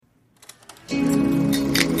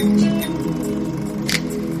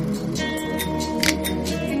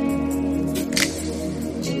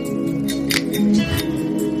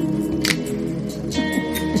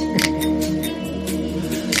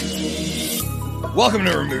Welcome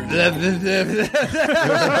to Remove.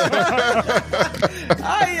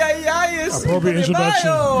 Appropriate introduction.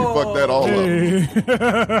 You fucked that all up.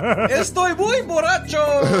 Estoy muy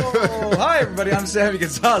borracho. Hi, everybody. I'm Sammy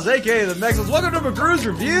Gonzalez, a.k.a. the McGrew's. Welcome to McGrew's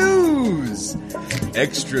Reviews.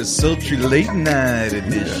 Extra sultry late night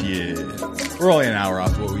edition. We're only an hour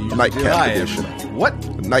off what we usually do. Nightcap edition.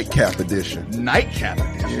 What? Nightcap edition. Nightcap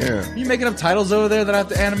edition? Yeah. Are you making up titles over there that I have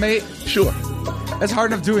to animate? Sure. That's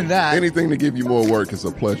hard enough doing that. Anything to give you more work is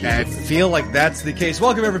a pleasure. I feel like that's the case.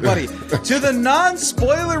 Welcome, everybody, to the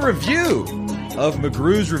non-spoiler review of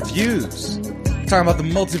McGrew's Reviews. We're talking about the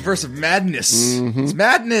Multiverse of Madness. Mm-hmm. It's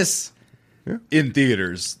madness in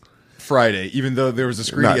theaters Friday, even though there was a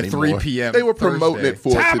screening Not at 3 anymore. p.m. They were promoting it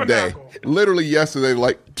for today. Literally yesterday,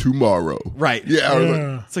 like tomorrow. Right. Yeah. I was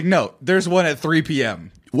like, It's like, no, there's one at 3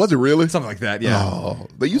 p.m. was it really? Something like that, yeah. Oh,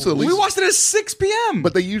 they used to at least. We watched it at 6 p.m.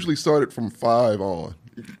 But they usually started from 5 on.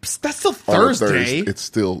 That's still On a Thursday. It's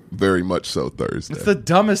still very much so Thursday. It's the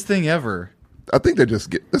dumbest thing ever. I think they just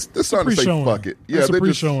get. They're starting to say Pre-showing. fuck it. Yeah, That's a they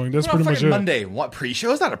pre-showing. That's We're on pretty much fucking it. Monday. What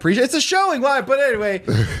pre-show? It's not a pre-show. It's a showing. Why? But anyway,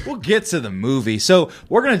 we'll get to the movie. So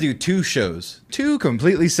we're gonna do 2 shows, 2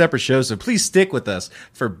 completely separate shows. So please stick with us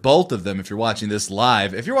for both of them. If you're watching this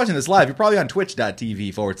live, you're probably on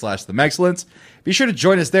twitch.tv/themexcellence. Be sure to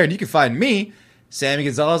join us there, and you can find me, Sammy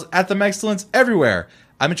Gonzalez, at the Mexcellence everywhere.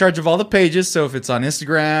 I'm in charge of all the pages. So if it's on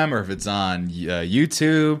Instagram or if it's on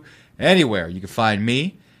YouTube, anywhere you can find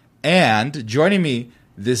me. And joining me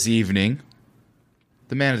this evening,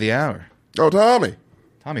 the man of the hour. Oh, Tommy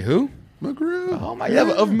Tommy who? McGrew. Oh my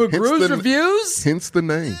God, of McGrew's Hence the- Reviews? Hence the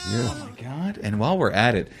name. Yeah. Oh my God. And while we're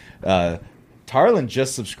at it, Tarlin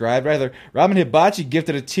just subscribed. Rather, Robin Hibachi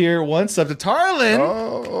gifted a tier 1 sub to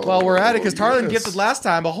Tarlin while we're at it, because Tarlin gifted last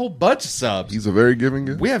time a whole bunch of subs. He's a very giving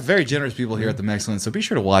guy. We have very generous people here at the Mexcellence, so be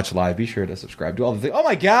sure to watch live. Be sure to subscribe. Do all the things. Oh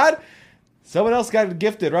my God. Someone else got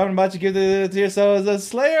gifted. Robin Hibachi gifted a tier, so it's a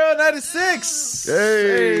Slayer 96.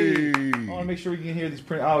 Hey. I want to make sure we can hear these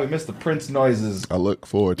Prince. Oh, we missed the Prince noises. I look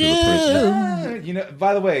forward to the Prince. You know,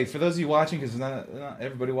 by the way, for those of you watching, because not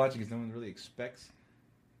everybody watching, because no one really expected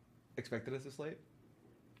us this late.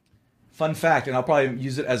 Fun fact, and I'll probably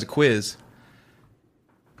use it as a quiz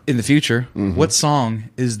in the future. Mm-hmm. What song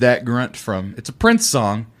is that grunt from? It's a Prince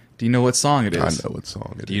song. Do you know what song it is? I know what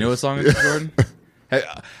song it is. Do you know what song it is, Jordan? Hey,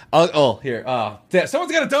 here.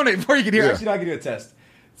 Someone's got to donate before you can hear. Yeah. Actually, no, I can do a test.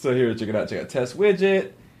 So here, check it out. Check out test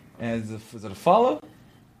widget. And is it a follow?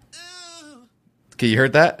 Okay, you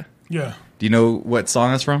heard that? Yeah. Do you know what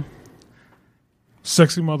song it's from?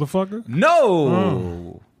 Sexy motherfucker.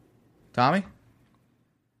 No. Tommy?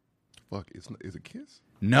 Fuck, is it Kiss?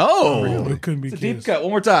 No. It couldn't be It's a Kiss. deep cut.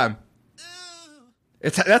 One more time.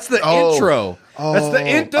 That's the intro. That's the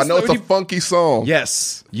I know it's a funky song.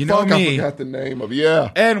 Yes. You know Fuck, I me. forgot the name of it. Yeah.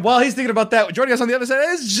 And while he's thinking about that, joining us on the other side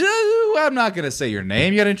is Joe. I'm not going to say your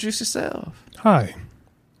name. You got to introduce yourself. Hi.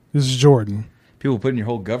 This is Jordan. People putting your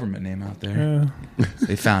whole government name out there. Yeah.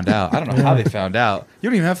 They found out. I don't know how they found out. You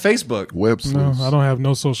don't even have Facebook. Web No, sleuths. I don't have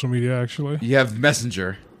no social media, actually. You have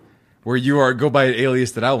Messenger, where you go by an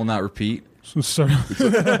alias that I will not repeat. So,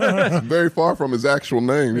 Very far from his actual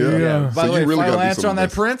name. Yeah. Yeah. By the way, final gotta do answer some on that of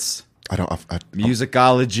this. Prince? I don't.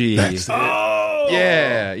 Musicology. That's it.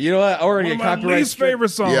 Yeah. You know what? Already one a of my copyright least strike. favorite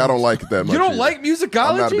songs. Yeah, I don't like it that much. You don't either. like musicology?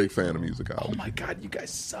 I'm not a big fan of musicology. Oh my God, you guys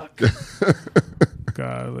suck.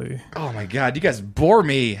 Golly. Oh my God, you guys bore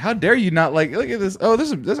me. How dare you not like? Look at this. Oh,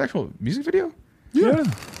 this is actual music video. Yeah.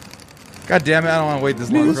 God damn it, I don't want to wait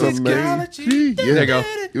this long. It was for this. amazing. Yeah. There you go.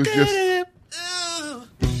 It was just.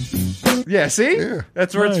 Yeah, see? Yeah.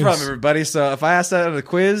 That's where it's Nice. from, everybody. So if I ask that at a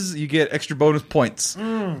quiz, you get extra bonus points.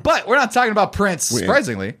 But we're not talking about Prince, We ain't.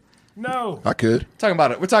 surprisingly. No. I could.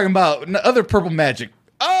 We're talking about other purple magic.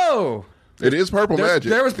 Oh! It is purple magic.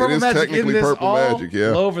 There was purple it is magic in technically this purple all magic. Yeah.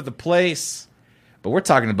 over the place. But we're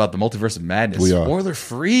talking about the Multiverse of Madness. We are. Spoiler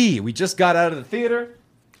free. We just got out of the theater.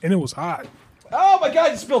 And it was hot. Oh my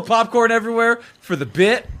God, you spilled popcorn everywhere for the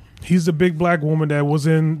bit. He's the big black woman that was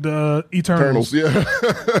in the Eternals. Eternals. Yeah.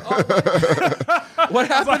 What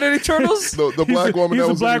happened in Eternals? the black woman He's that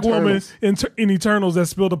the was black in woman Eternals in Eternals that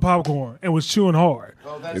spilled the popcorn and was chewing hard.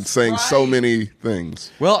 and saying so many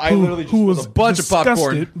things. Well, I literally just who spilled was a bunch of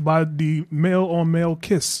popcorn. disgusted by the male-on-male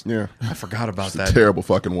kiss. Yeah. I forgot about that. Terrible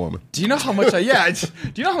fucking woman. Do you know how much do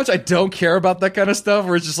you know how much I don't care about that kind of stuff?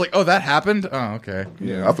 Where it's just like, oh, that happened? Oh, okay.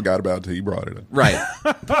 Yeah. I forgot about it until you brought it up. Right.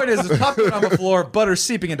 The point is, there's popcorn on the floor, butter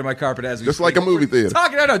seeping into my carpet as we Just speak. like a movie theater.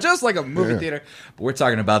 Just like a movie Yeah. theater. But we're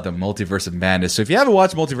talking about the Multiverse of Madness. So if you haven't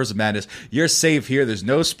watched Multiverse of Madness, you're safe here. There's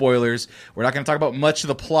no spoilers. We're not going to talk about much of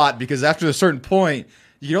the plot because after a certain point,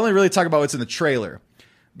 you can only really talk about what's in the trailer.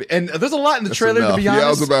 And there's a lot in the trailer, to be honest. Yeah, I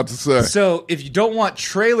was about to say. So if you don't want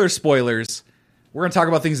trailer spoilers, we're going to talk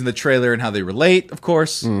about things in the trailer and how they relate, of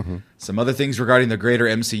course. Mm-hmm. Some other things regarding the greater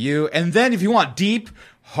MCU. And then if you want deep,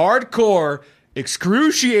 hardcore,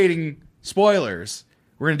 excruciating spoilers,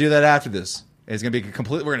 we're going to do that after this. It's going to be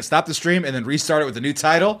we're going to stop the stream and then restart it with a new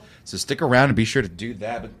title. So stick around and be sure to do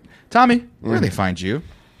that. But Tommy, where do they find you?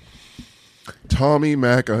 Tommy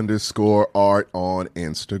Mac _art on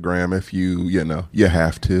Instagram if you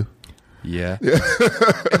have to. Yeah.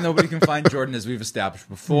 And nobody can find Jordan, as we've established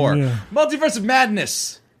before. Yeah. Multiverse of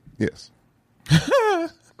Madness. Yes.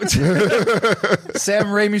 Sam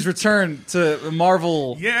Raimi's return to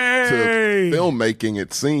Marvel. Yay! To filmmaking,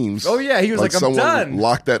 it seems. Oh, yeah. He was like I'm someone done.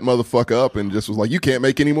 Locked that motherfucker up and just was like, you can't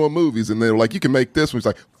make any more movies. And they were like, you can make this one. He's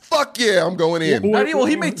like, fuck yeah, I'm going in. Well,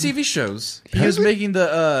 he made TV shows. He was making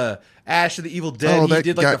the Ash of the Evil Dead. He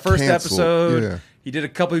did like the first episode. Yeah. He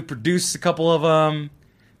produced a couple of them.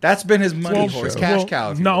 That's been his money horse, cash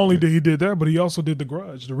cow. Not only did he did that, but he also did The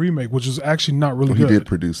Grudge, the remake, which is actually not really good. He did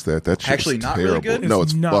produce that. That shit actually was not terrible. really good. No,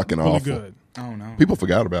 it's not fucking really awful. Good. Oh no, people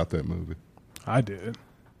forgot about that movie. I did.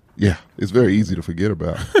 Yeah, it's very easy to forget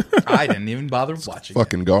about. I didn't even bother watching.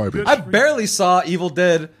 Fucking garbage. I barely saw Evil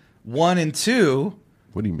Dead 1 and 2.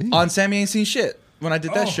 What do you mean? On Sammy Ain't Seen Shit when I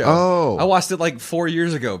did that show. Oh, I watched it like 4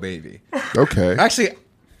 years ago, baby. Okay. Actually,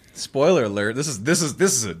 spoiler alert. This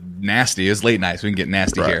is a nasty. It's late night, so we can get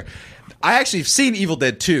nasty here. I actually have seen Evil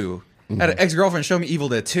Dead 2. I had an ex-girlfriend show me Evil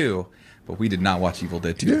Dead 2, but we did not watch Evil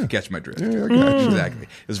Dead 2, if you catch my drift. Yeah, I got you. Exactly.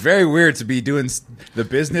 It was very weird to be doing the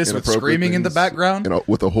business with screaming in the background.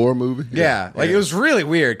 With a horror movie? Yeah. It was really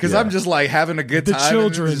weird, because I'm just like having a good time. The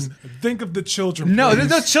children. Think of the children. No, please. there's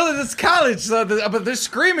no children. It's college. But there's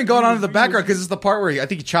screaming going on in the background, because it's the part where I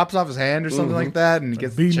think he chops off his hand or something like that, and he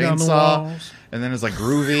gets the chainsaw. And then it's like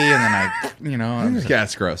groovy, and then yeah,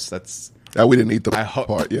 it's gross. That's... we didn't eat the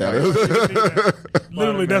part. Yeah.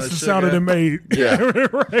 Literally, that's the sound that it made. Yeah.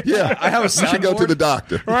 Right. Yeah. I have a soundboard. You should go to the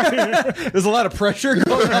doctor. Right. There's a lot of pressure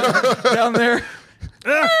going on down there.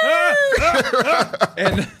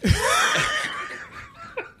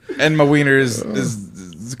 and my wiener is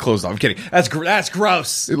closed off. I'm kidding. That's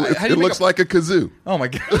gross. It looks like a kazoo. Oh, my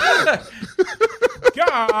God.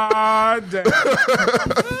 God damn.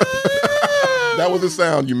 That was the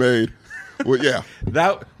sound you made. Well, yeah. In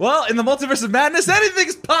the Multiverse of Madness,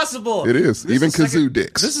 anything's possible. It is. Even kazoo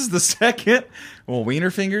dicks. This is the second. Well, wiener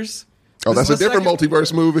fingers. Oh, that's a different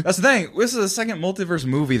multiverse movie. That's the thing. This is the second multiverse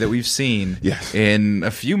movie that we've seen. Yes. In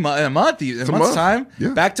a month's time.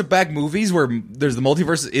 Yeah. Back-to-back movies where there's the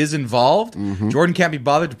multiverse is involved. Mm-hmm. Jordan can't be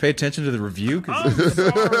bothered to pay attention to the review.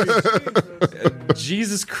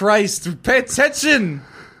 Jesus Christ. Pay attention.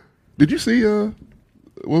 Did you see, what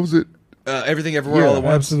was it? Everything Everywhere All at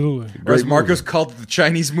Once. Absolutely. Or as Marcos called it the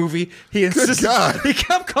Chinese movie. He insisted. God. He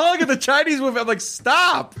kept calling it the Chinese movie. I'm like,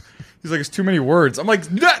 stop. He's like, it's too many words. I'm like,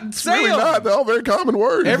 say really them. not. They're all very common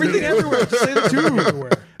words. Everything Everywhere. Just say the two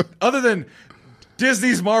everywhere. Other than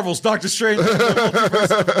Disney's Marvel's Doctor Strange and the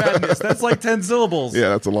Multiverse of Madness. That's like 10 syllables. Yeah,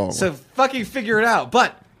 that's a long one. So fucking figure it out.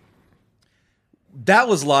 But that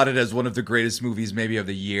was lauded as one of the greatest movies maybe of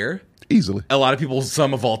the year. Easily. A lot of people,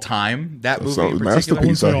 some of all time. That movie in particular.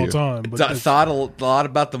 Masterpiece out all here. time, but thought a lot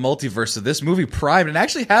about the multiverse. So this movie primed and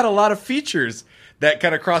actually had a lot of features that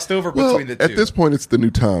kind of crossed over between the two. At this point, it's the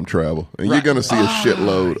new time travel. And you're going to see a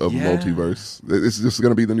shitload of multiverse. It's just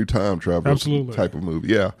going to be the new time travel type of movie.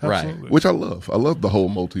 Yeah. Right. Which I love. I love the whole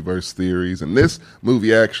multiverse theories. And this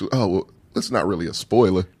movie actually, it's not really a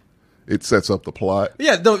spoiler. It sets up the plot.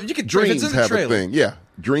 Yeah, though you could Dreams it's in the have trailer. a thing. Yeah.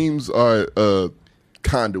 Dreams are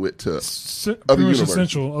conduit to other universes.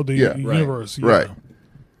 Essential of the universe. Yeah. Right.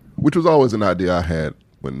 Which was always an idea I had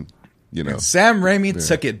when, Sam Raimi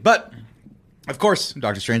took it. But, of course,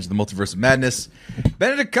 Doctor Strange and the Multiverse of Madness.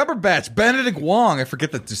 Benedict Cumberbatch. Benedict Wong. I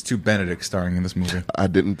forget that there's two Benedicts starring in this movie. I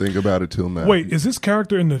didn't think about it till now. Wait, is this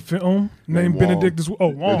character in the film named Benedict?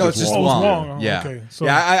 Wong. No, it's just Wong. Yeah. Okay. So,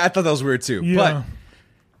 I thought that was weird, too. Yeah.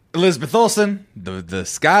 But Elizabeth Olsen, the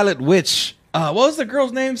Scarlet Witch. What was the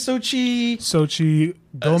girl's name? Sochi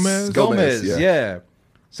Gomez? Gomez, yeah.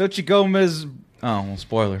 Sochi Gomez. Oh, well,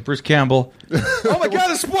 spoiler. Bruce Campbell. Oh my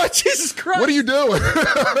God, it's spoiler. Jesus Christ. What are you doing?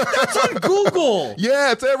 That's on Google.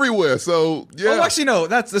 Yeah, it's everywhere. So, yeah. Oh, actually, no.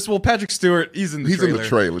 Patrick Stewart. He's in the trailer. He's in the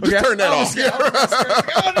trailer. Just turn that off.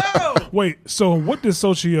 Oh, no. Wait, so what did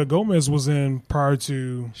Sochi Gomez was in prior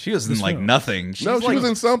to? She was in like film? nothing. She was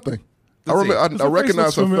in something. I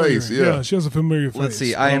recognize her face. Yeah, she has a familiar face. Let's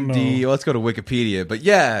see, IMDb. Let's go to Wikipedia. But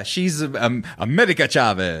yeah, she's America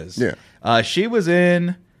Chavez. Yeah. She was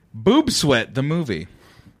in Boob Sweat, the movie.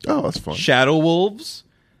 Oh, that's fun. Shadow Wolves,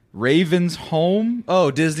 Raven's Home.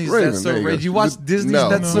 Oh, Disney's Raven, That's So there you Raven. go. You watch Disney's No,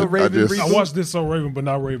 That's So I Raven just- I reboot? watched This So Raven, but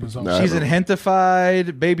not Raven's Home. Nah. She's in Hentified,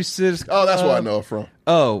 Babysitters. Oh, that's where I Club. know her from.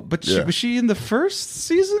 Oh, but Yeah. was she in the first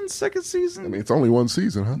season, second season? I mean, it's only one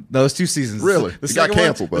season, huh? No, it's 2 seasons. Really? The It got second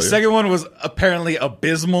canceled, one, though, The yeah. second one was apparently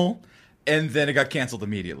abysmal, and then it got canceled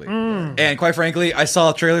immediately. And quite frankly, I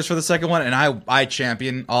saw trailers for the second one, and I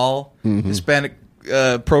champion all Hispanic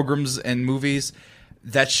programs and movies.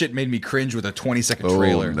 That shit made me cringe with a 20-second Oh,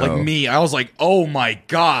 trailer. no. Like me, I was like, oh my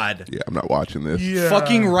God. Yeah, I'm not watching this. Yeah.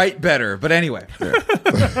 Fucking write better. But anyway,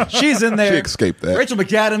 she's in there. She escaped that. Rachel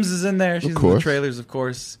McAdams is in there. She's in the course. trailers, of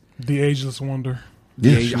course. The Ageless Wonder.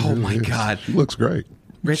 Yeah, Yeah, she oh really my is. God. She looks great.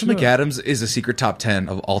 Rachel She McAdams is a secret top 10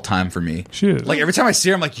 of all time for me. She is. Like every time I see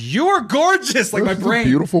her, I'm like, you're gorgeous. Like my She's a brain.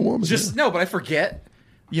 beautiful woman, Just yeah. no, but I forget.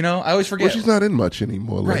 I always forget. Well, she's not in much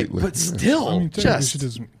anymore right, lately. but Yeah. still, I mean, technically she just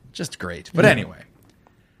doesn't. just great. But anyway,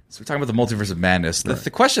 so we're talking about the multiverse of madness. The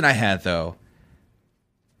question I had though,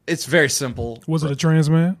 it's very simple. Was it a trans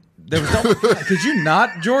man? There was no, could you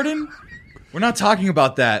not, Jordan? We're not talking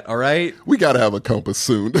about that. All right. We got to have a compass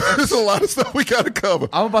soon. There's a lot of stuff we got to cover.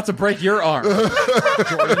 I'm about to break your arm,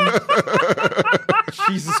 Jordan.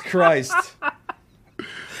 Jesus Christ.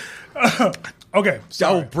 Okay. I will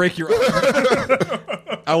Sorry. break your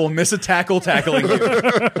arm. I will miss a tackling you.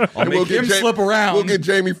 I'll make him slip around. We'll get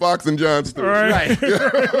Jamie Foxx and Jon Stewart. right.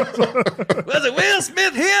 Was it Will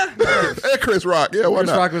Smith here? And Chris Rock. Yeah, why Chris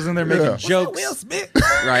not? Rock was in there making Yeah. jokes. Will Smith.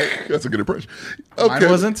 Right. That's a good impression. Mine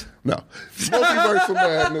wasn't? No. Multiverse of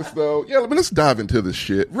Madness, though. Yeah, let's dive into this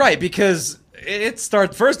shit. Right, because it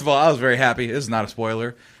starts. First of all, I was very happy. This is not a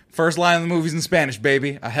spoiler. First line of the movie's in Spanish,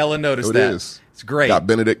 baby. I hella noticed It that. is. It's great. Got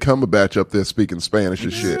Benedict Cumberbatch up there speaking Spanish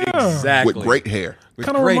and shit. Exactly. With great hair. With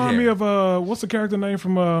Kind of great remind me hair. of what's the character name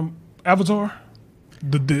from Avatar?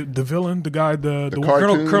 The villain, the guy, the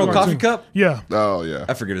cartoon? Colonel Cartoon. Coffee Cup. Yeah, Oh, yeah.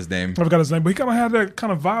 I forget his name. I forgot his name, but he kind of had that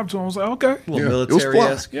kind of vibe to him. I was like, okay, A little Yeah, it was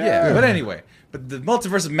military-esque. fly. Yeah. But anyway, but the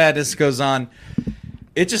multiverse of madness goes on.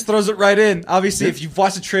 It just throws it right in. Obviously, if you've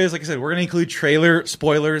watched the trailers, like I said, we're going to include trailer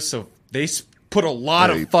spoilers. So they put a lot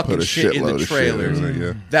They of fucking put a shit in shitload the of shit trailers. in it,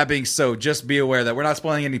 yeah. That being so, just be aware that we're not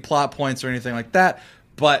spoiling any plot points or anything like that.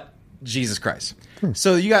 But Jesus Christ.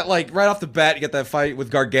 So you got like right off the bat, you got that fight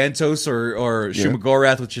with Gargantos or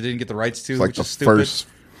Shumagorath, which you didn't get the rights to, It's like which the is stupid. first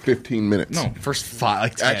 15 minutes. No, first 5,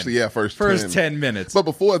 like 10. Actually, yeah, first 10 minutes. But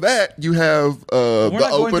before that, you have the not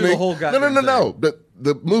going through opening. the whole goddamn no.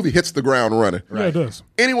 The movie hits the ground running. yeah, it does.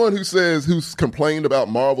 Anyone who's complained about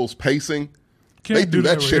Marvel's pacing, Can't they do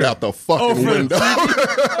that over shit here. out the fucking for the window. All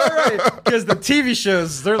right, because the TV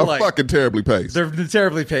shows, they're I'm like fucking terribly paced. they're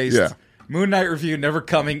terribly paced. Yeah. Moon Knight review never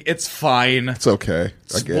coming. It's fine. It's okay.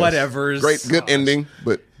 I guess. Whatevers. Great, good ending,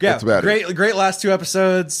 but Yeah, that's about it. great last 2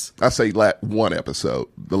 episodes. I say one episode.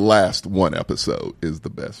 The last one episode is the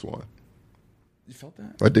best one. You felt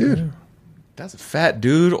that? I did. That's a fat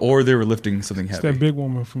dude, or they were lifting something It's heavy. that big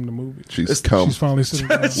woman from the movie. She's come. She's finally sitting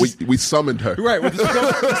down. We summoned her. Right, with the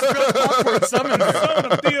spilled popcorn summon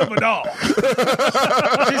her.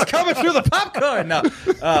 She's coming through the popcorn. No,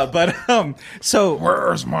 so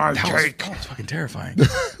Where's my cake? that was fucking terrifying.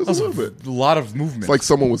 It was a little bit. A lot of movement. It's like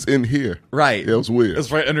someone was in here. Right. Yeah, it was weird.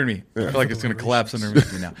 It's right under me. I feel like it's going to collapse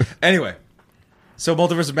underneath me now. Anyway, so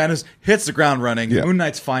Multiverse of Madness hits the ground running. Yeah. Moon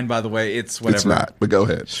Knight's fine, by the way. It's whatever. It's not, but go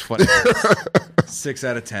ahead. Whatever. 6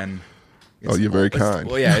 out of 10. Oh, you're very It's- kind.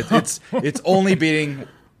 Well, yeah, it's only beating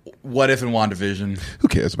What If and WandaVision. Who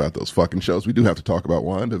cares about those fucking shows? We do have to talk about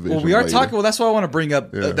WandaVision. Well, we are later. talking. Well, that's what I want to bring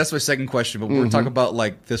up. Yeah. That's my second question. But we're talking about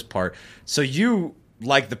like this part. So you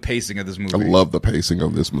like the pacing of this movie? I love the pacing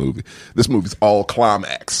of this movie. This movie's all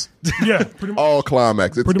climax. Yeah, pretty much. All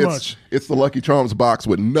climax. Pretty much. It's the Lucky Charms box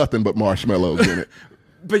with nothing but marshmallows in it.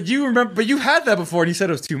 But you remember? But you had that before, and you said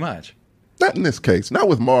it was too much. Not in this case. Not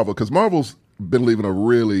with Marvel, because Marvel's been leaving a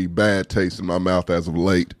really bad taste in my mouth as of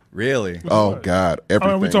late. Really? Oh God, I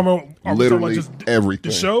everything. mean, we talking about are we literally talking about just everything.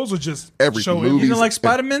 the shows or just Everything. show Movies. You didn't like These-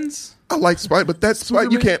 Spider-Man's? I like Spider, but that's you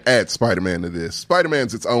Superman? can't add Spider-Man to this.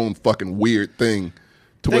 Spider-Man's its own fucking weird thing,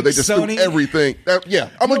 to where they Thanks, just Sony. do everything.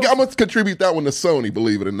 I'm gonna contribute that one to Sony.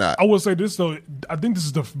 Believe it or not. I will say this though. I think this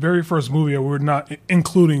is the very first movie that we're not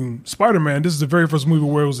including Spider-Man. This is the very first movie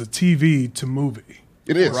where it was a TV to movie.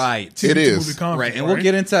 It is Right. It TV to is. movie concept, Right, and we'll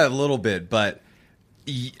get into that in a little bit, but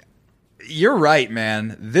you're right,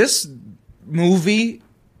 man. This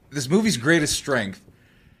movie's greatest strength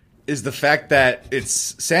is the fact that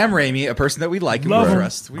it's Sam Raimi, a person that we like and Love we him.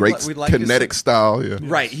 trust. We Great we like his- kinetic style. Yeah.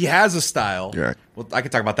 Right, he has a style. Right. Well, I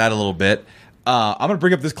can talk about that a little bit. I'm going to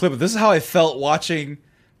bring up this clip. This is how I felt watching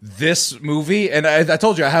this movie, and I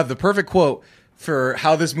told you I have the perfect quote for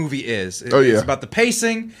how this movie is. Oh, yeah. It's about the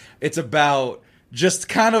pacing. It's about just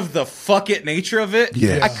kind of the fuck it nature of it.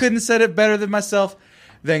 Yeah. I couldn't have said it better than myself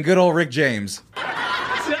than good old Rick James.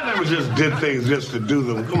 See, I never just did things just to do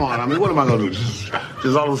them. Come on, I mean, what am I going to do?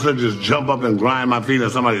 Just all of a sudden just jump up and grind my feet on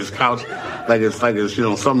somebody's couch like it's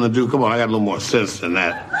something to do? Come on, I got a little more sense than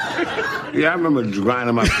that. Yeah, I remember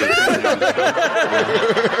grinding my feet.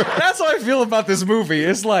 That's how I feel about this movie.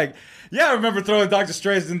 It's like, yeah, I remember throwing Dr.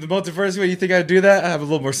 Strange in the multiverse. What, you think I'd do that? I have a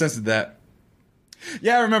little more sense than that.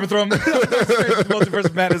 Yeah, I remember throwing Multiverse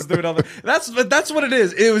of Madness doing all that. That's what it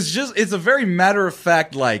is. It's a very matter of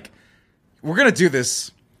fact, like, we're gonna do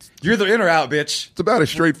this. You're either in or out, bitch. It's about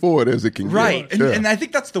as straightforward as it can Right. get. And I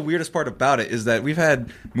think that's the weirdest part about it is that we've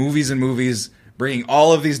had movies and movies bringing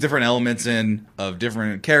all of these different elements in of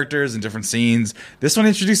different characters and different scenes. This one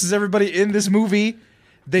introduces everybody in this movie.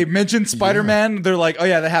 They mentioned Spider-Man. They're like, oh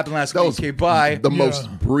yeah, that happened last week. Okay, bye. The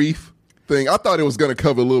most brief thing. I thought it was going to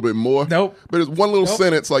cover a little bit more. Nope. But it's one little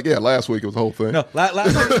sentence like, yeah, last week it was the whole thing. No,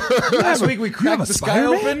 last week we cracked the sky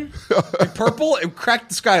open in purple and cracked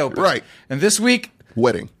the sky open. Right. And this week,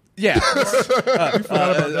 Wedding. yeah,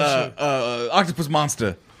 octopus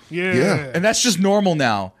monster. Yeah. And that's just normal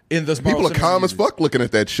now in those Marvel People are calm Cinematic as fuck looking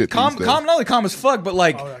at that shit Calm, these days. not only calm as fuck, but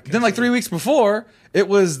like then like 3 weeks before, it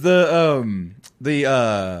was the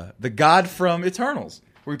god from Eternals.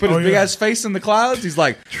 Where he put his big ass face in the clouds. He's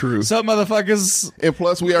like, True. "What's up, motherfuckers?" And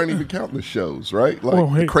plus, we aren't even counting the shows, right?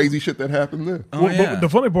 Like the crazy shit that happened there. But the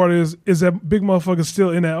funny part is that big motherfucker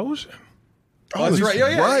still in that ocean? Oh, that's right.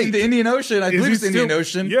 Yeah, right. In the Indian Ocean. I believe it's the Indian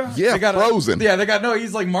Ocean. Yeah. Yeah, They got frozen.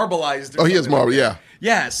 he's like marbleized. Oh, he is Marvel, yeah.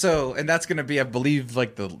 Yeah, so, and that's going to be, I believe,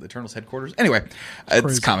 like the Eternals headquarters. Anyway, it's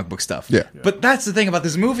crazy. comic book stuff. Yeah. But that's the thing about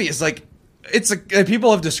this movie is like,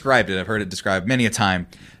 people have described it, I've heard it described many a time,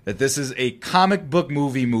 that this is a comic book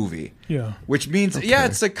movie. Yeah. Which means, yeah,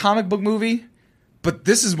 it's a comic book movie, but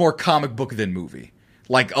this is more comic book than movie.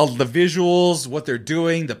 Like, all the visuals, what they're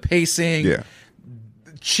doing, the pacing. Yeah.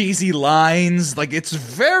 Cheesy lines, like it's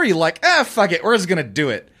very like, fuck it, we're just gonna do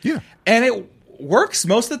it. Yeah. And it works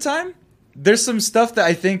most of the time. There's some stuff that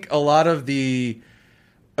I think a lot of the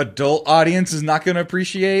adult audience is not gonna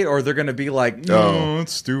appreciate, or they're gonna be like, no,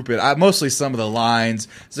 it's stupid. Mostly some of the lines.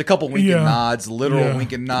 There's a couple wink and nods, literal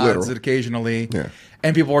wink and nods occasionally. Yeah.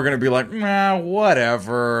 And people are gonna be like, nah,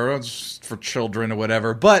 whatever, it's just for children or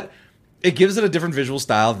whatever. But it gives it a different visual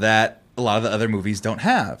style that a lot of the other movies don't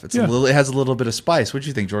have. It has a little bit of spice. What do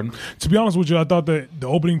you think, Jordan? To be honest with you, I thought that the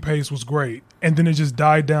opening pace was great, and then it just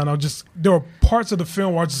died down. There were parts of the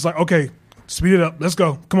film where I was just like, okay, speed it up. Let's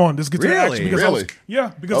go. Come on, let's get to the action. Because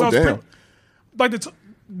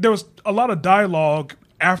there was a lot of dialogue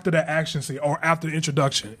after that action scene or after the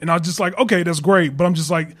introduction, and I was just like, okay, that's great, but I'm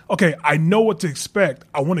just like, okay, I know what to expect.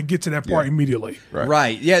 I want to get to that part immediately.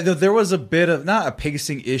 Right. Yeah, there was a bit of, not a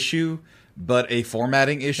pacing issue, but a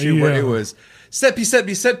formatting issue where it was set piece.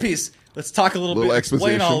 Let's talk a little bit,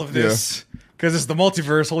 explain all of this, because it's the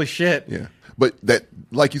multiverse. Holy shit. Yeah. But that,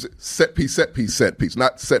 like you said, set piece,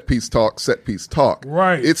 not set piece talk.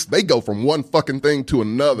 Right. They go from one fucking thing to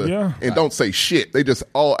another and don't say shit. They just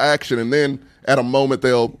all action, and then at a moment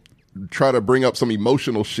they'll try to bring up some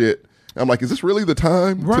emotional shit. I'm like, is this really the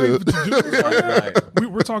time? Right.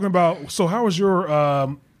 We're talking about, so how was your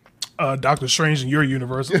Doctor Strange in your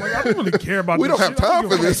universe? I'm like, I don't really care about we this don't have time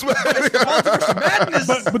for this, man.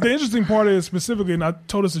 But the interesting part is specifically, and I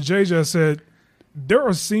told this to JJ, I said, there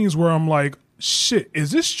are scenes where I'm like, shit,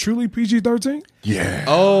 is this truly PG-13? Yeah.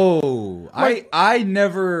 Oh, I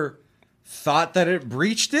never thought that it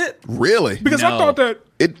breached it. Really? Because I thought that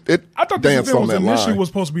I thought this was initially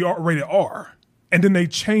supposed to be rated R, and then they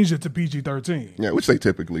changed it to PG-13. Yeah, which they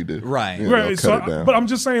typically do. Right. Right. So, cut it down. but I'm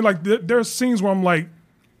just saying, like, there's scenes where I'm like,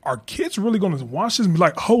 are kids really going to watch this and be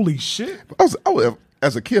like, holy shit?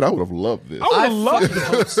 As a kid, I would have loved this. I loved it.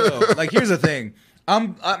 Hope so. Like, here's the thing.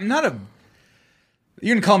 I'm not a.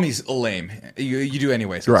 You can call me lame. You do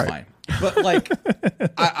anyway, so it's fine. But like,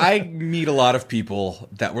 I meet a lot of people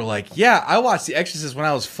that were like, "Yeah, I watched The Exorcist when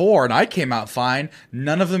I was 4, and I came out fine."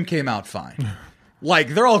 None of them came out fine. Like,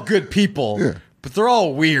 they're all good people, but they're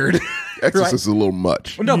all weird. Exorcist is a little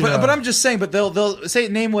much. No, but I'm just saying. But they'll say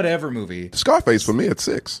name whatever movie. Scarface for me at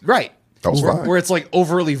 6. Right. That was fine. Where it's like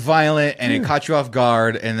overtly violent and it caught you off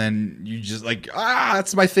guard, and then you just like,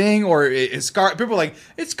 that's my thing, or it scarred. People are like,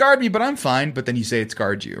 it scarred me, but I'm fine. But then you say it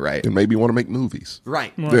scarred you, right? It made me want to make movies.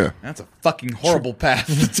 Right. Yeah. That's a fucking horrible path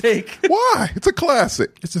to take. Why? It's a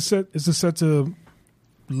classic. It's a set to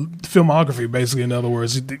filmography, basically. In other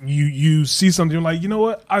words, you see something, you're like, you know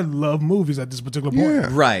what? I love movies at this particular point. Yeah.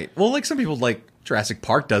 Right. Well, like some people, like Jurassic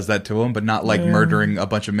Park does that to them, but not like murdering a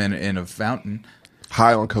bunch of men in a fountain.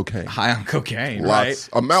 High on cocaine. High on cocaine, Lots. right?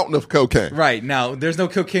 A mountain of cocaine. Right. Now, there's no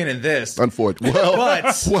cocaine in this. Unfortunately.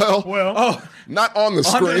 Well, not on the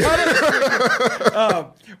screen.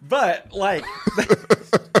 But, like,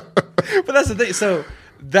 but that's the thing. So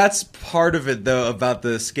that's part of it, though, about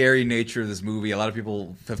the scary nature of this movie. A lot of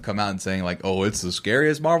people have come out and saying, like, oh, it's the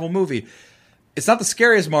scariest Marvel movie. It's not the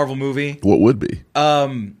scariest Marvel movie. What would be?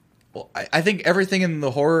 Well, I think everything in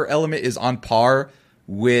the horror element is on par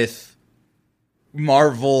with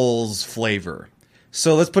Marvel's flavor.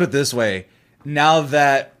 So let's put it this way. Now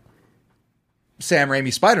that Sam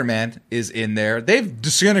Raimi's Spider-Man is in there, they've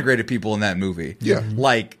disintegrated people in that movie. Yeah.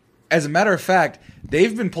 Like, as a matter of fact,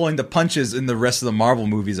 they've been pulling the punches in the rest of the Marvel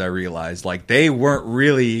movies, I realized. Like, they weren't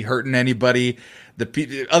really hurting anybody.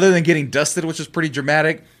 Other than getting dusted, which was pretty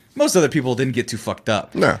dramatic, most other people didn't get too fucked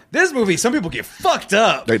up. No. This movie, some people get fucked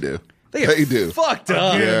up. They do. They get fucked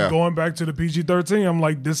up. Again, going back to the PG-13, I'm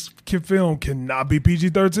like, this kid film cannot be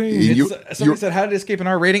PG-13. Somebody said, how did it escape an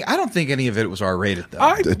R rating? I don't think any of it was R rated,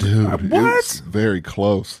 though. Dude, what? It's very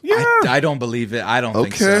close. Yeah. I don't believe it. I don't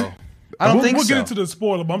think so. We'll get into the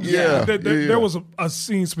spoiler, but I'm just saying, there was a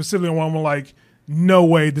scene specifically where I'm like, no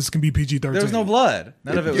way this can be PG-13. There was no blood.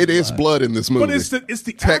 None of it was It is blood in this movie. But it's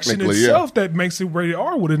the action itself that makes it rated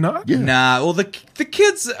R, would it not? Yeah. Nah, well, the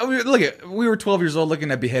kids, we were 12 years old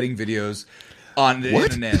looking at beheading videos on the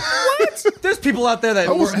internet. What? There's people out there that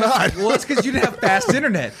I was not. Well, it's because you didn't have fast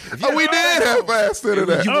internet. We did have fast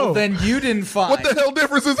internet. Then you didn't find. What the hell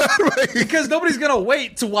difference does that make? Because nobody's going to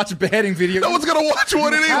wait to watch a beheading video. No one's going to watch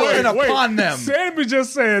one anyway. Upon them. Sammy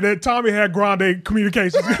just said that Tommy had grande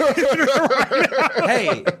communications.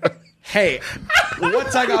 Hey,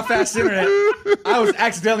 once I got fast internet, I was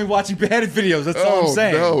accidentally watching beheaded videos. That's all I'm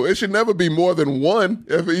saying. No, it should never be more than one,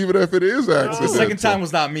 even if it is accidental. The second time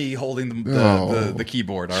was not me holding the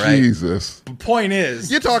keyboard, all right? Jesus. The point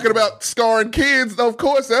is... You're talking about scarring kids. Of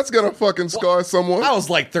course, that's going to fucking scar someone. I was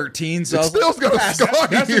like 13, so... It's still going to scar you.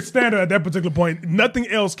 That's his standard at that particular point. Nothing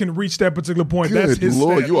else can reach that particular point. Good That's his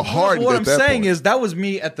Lord, standard. you were hardened What at I'm that saying point. is that was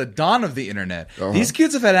me at the dawn of the internet. These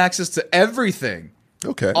kids have had access to everything.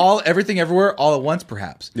 Okay. Everything, everywhere, all at once,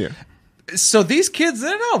 perhaps. Yeah. So these kids,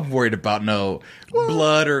 they're not worried about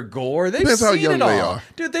blood or gore. They've depends seen how young it all. they are.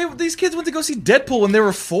 Dude, these kids went to go see Deadpool when they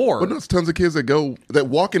were 4. But there's tons of kids that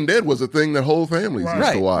Walking Dead was a thing that whole families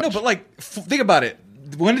used to watch. No, but like, think about it.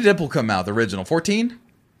 When did Deadpool come out? The original 14?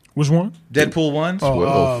 Which one? Deadpool 1?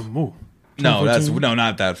 No,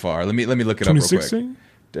 not that far. Let me look it up real quick. 2016?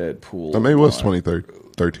 Deadpool. I mean, it was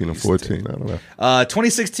 2013 or 14. I don't know.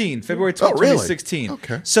 2016, February 12th, really? 2016.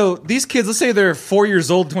 Okay. So these kids, let's say they're 4 years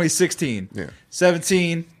old in 2016. Yeah.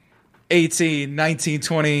 17, 18, 19,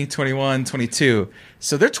 20, 21, 22.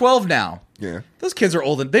 So they're 12 now. Yeah. Those kids are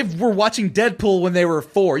old. They were watching Deadpool when they were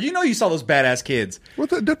 4. You saw those badass kids. Well,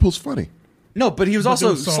 Deadpool's funny. No, but he was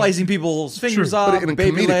also slicing people's fingers off, but in a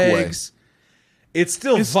baby comedic legs. Way. It's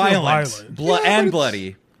still violent.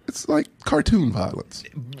 Bloody. It's like cartoon violence.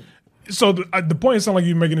 So the point it sounds like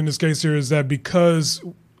you're making in this case here is that because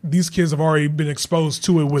these kids have already been exposed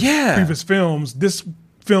to it with previous films, this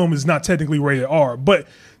film is not technically rated R. But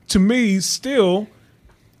to me, still,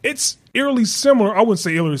 it's eerily similar. I wouldn't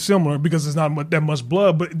say eerily similar because it's not that much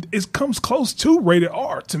blood, but it comes close to rated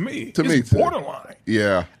R to me. It's borderline.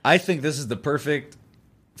 Yeah. I think this is the perfect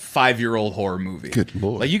 5-year-old horror movie. Good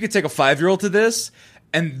Lord. Like, you could take a 5-year-old to this,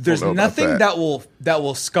 and there's nothing that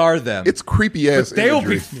will scar them. It's creepy ass. They will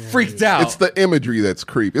be freaked out. It's the imagery that's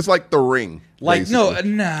creepy. It's like The Ring. Like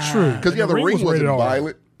basically. nah. True. Because The Ring wasn't R.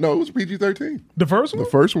 violent. No, it was PG-13. The first one? The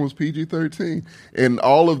first one was PG-13. And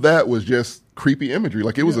all of that was just creepy imagery.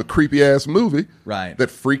 Like, it was a creepy ass movie. Right.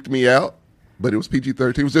 That freaked me out. But it was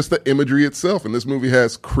PG-13. It was just the imagery itself, and this movie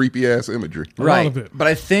has creepy ass imagery. Right. A lot of it. But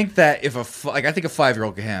I think that I think a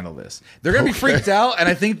 5-year-old can handle this. They're gonna be freaked out, and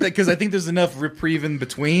I think that because I think there's enough reprieve in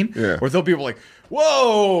between, where they'll be like,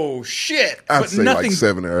 "Whoa, shit!" I'd say like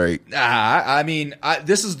 7 or 8. I mean,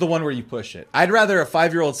 this is the one where you push it. I'd rather a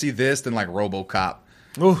 5-year-old see this than like RoboCop.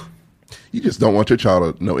 Ooh. You just don't want your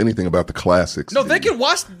child to know anything about the classics. No, they can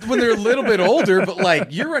watch when they're a little bit older, but like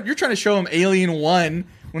you're trying to show them Alien 1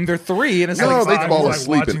 when they're 3, and it's No, like they fall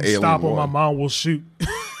asleep in Alien Stop 1. or my mom will shoot.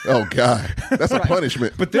 Oh God, that's a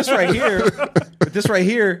punishment. But this right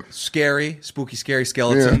here, scary, spooky, scary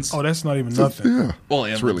skeletons. Oh, that's not even nothing. Yeah, Well,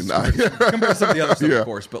 it's really not. compared to some of the other stuff, of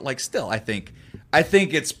course. But like, still, I think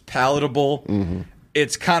it's palatable. Mm-hmm.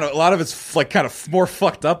 It's kind of a lot of it's like kind of more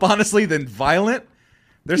fucked up, honestly, than violent.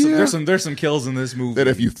 There's some kills in this movie That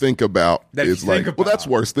if you think about, it's like, well, that's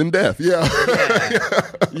worse than death. Yeah.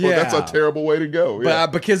 Well, that's a terrible way to go. Yeah.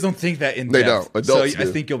 But kids don't think that in They depth. don't. Adults I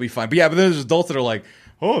do. think you'll be fine. But there's adults that are like,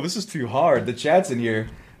 oh, this is too hard. The chat's in here.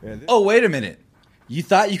 Oh, wait a minute. You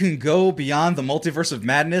thought you can go beyond the multiverse of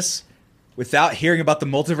madness without hearing about the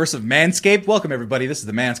multiverse of Manscaped? Welcome, everybody. This is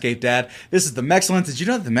the Manscaped Dad. This is the Mexcellence. Did you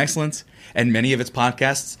know that the Mexcellence and many of its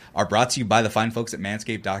podcasts are brought to you by the fine folks at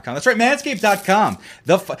Manscaped.com? That's right, Manscaped.com.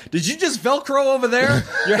 Did you just Velcro over there?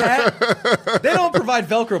 Your hat? They don't provide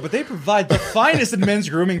Velcro, but they provide the finest in men's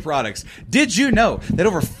grooming products. Did you know that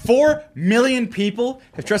over 4 million people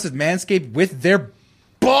have trusted Manscaped with their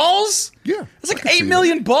balls? Yeah. It's like 8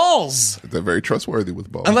 million balls. They're very trustworthy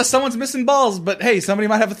with balls. Unless someone's missing balls, but hey, somebody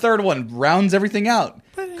might have a third one. Rounds everything out.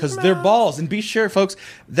 Because they're balls. And be sure, folks,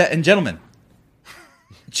 that, and gentlemen,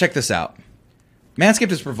 check this out.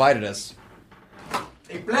 Manscaped has provided us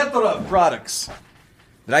a plethora of products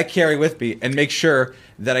that I carry with me and make sure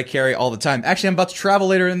that I carry all the time. Actually, I'm about to travel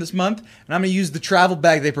later in this month, and I'm going to use the travel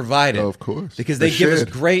bag they provided. Oh, of course. Because they give us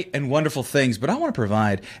great and wonderful things. But I want to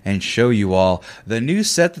provide and show you all the new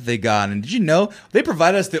set that they got. And did you know they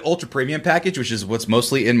provided us the Ultra Premium package, which is what's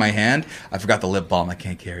mostly in my hand. I forgot the lip balm. I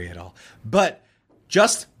can't carry it all. But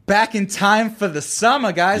just back in time for the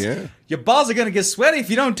summer, guys. Yeah. Your balls are going to get sweaty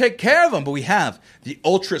if you don't take care of them. But we have the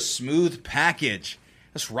Ultra Smooth package.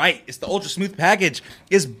 That's right. It's the Ultra Smooth package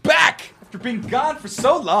is back after being gone for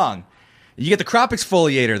so long. You get the crop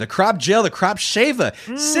exfoliator, the crop gel, the crop shaver,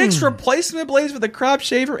 6 replacement blades for the crop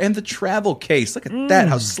shaver, and the travel case. Look at that,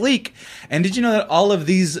 how sleek. And did you know that all of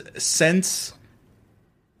these scents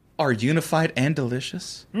are unified and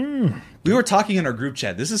delicious? We were talking in our group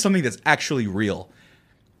chat. This is something that's actually real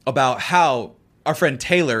about how our friend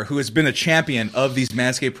Taylor, who has been a champion of these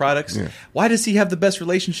Manscaped products, why does he have the best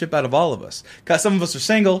relationship out of all of us? Because some of us are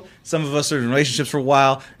single, some of us are in relationships for a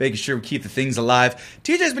while, making sure we keep the things alive.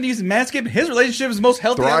 TJ's been using Manscaped, and his relationship is the most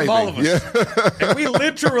healthy out of all of us. Yeah. And we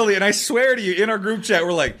literally, and I swear to you, in our group chat,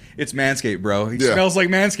 we're like, it's Manscaped, bro. He smells like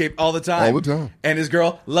Manscaped all the time. All the time. And his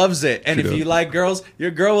girl loves it. And if you like girls, your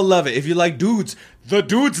girl will love it. If you like dudes, the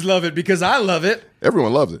dudes love it because I love it.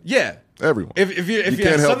 Everyone loves it. Yeah. Everyone. If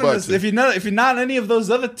you're not any of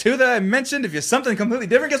those other two that I mentioned, if you're something completely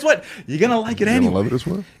different, guess what? You're gonna like it anyway. You're gonna love it as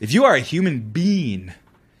well. If you are a human being,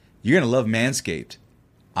 you're gonna love Manscaped.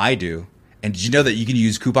 I do. And did you know that you can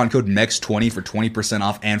use coupon code MEX20 for 20%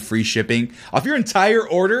 off and free shipping off your entire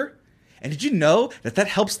order? And did you know that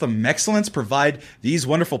helps the Mexcellence provide these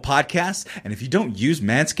wonderful podcasts? And if you don't use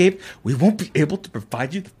Manscaped, we won't be able to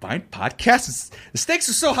provide you the fine podcasts. The stakes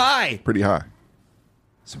are so high. Pretty high.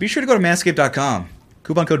 So be sure to go to manscaped.com.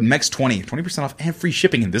 Coupon code MEX20, 20% off and free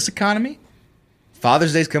shipping in this economy.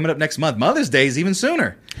 Father's Day is coming up next month. Mother's Day is even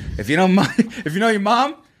sooner. If you know your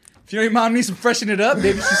mom needs some freshening it up,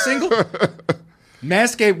 maybe she's single.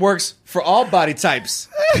 Manscaped works for all body types.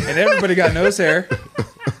 And everybody got nose hair.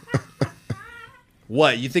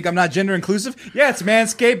 What, you think I'm not gender inclusive? Yeah, it's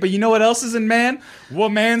Manscaped, but you know what else is in man? Well,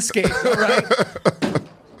 Manscaped, right?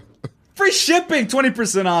 Free shipping,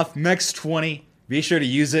 20% off, MEX20. Be sure to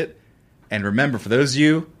use it. And remember, for those of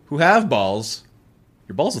you who have balls,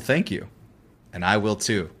 your balls will thank you. And I will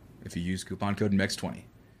too, if you use coupon code MEX20.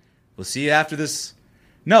 We'll see you after this.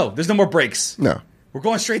 No, there's no more breaks. No. We're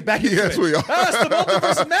going straight back into it. Yes, we are. It's the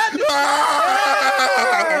Multiverse of Madness.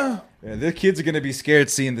 Yeah, the kids are going to be scared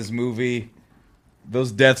seeing this movie.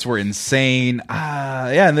 Those deaths were insane.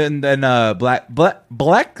 And then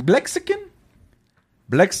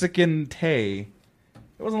Blexican Tay.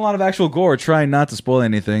 There wasn't a lot of actual gore. Trying not to spoil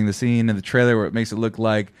anything. The scene in the trailer where it makes it look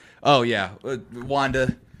like,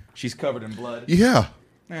 Wanda, she's covered in blood. Yeah,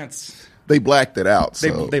 they blacked it out.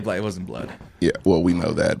 So. It wasn't blood. Yeah, well, we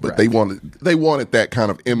know that, but right. they wanted that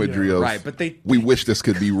kind of imagery of. Right, but we wish this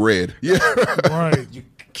could be red. Yeah, right. You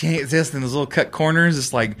can't exist in those little cut corners.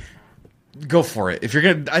 It's like, go for it. If you're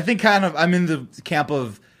gonna, I think I'm in the camp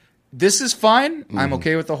of this is fine. Mm-hmm. I'm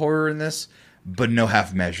okay with the horror in this. But no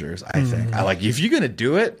half measures, I think. I like if you're gonna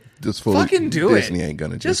do it, just fucking do Disney ain't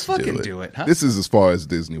gonna just fucking do it. Huh? This is as far as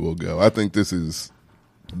Disney will go. I think this is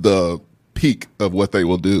the peak of what they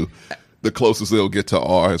will do. The closest they'll get to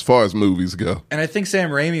R as far as movies go. And I think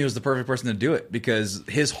Sam Raimi was the perfect person to do it because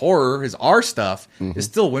his horror, his R stuff, is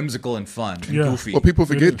still whimsical and fun and goofy. Well, people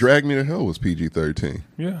forget Drag Me to Hell was PG-13.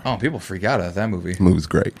 Yeah. Oh, people freak out at that movie. The movie's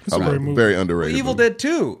great. It's a great movie. Very underrated. Well, Evil Dead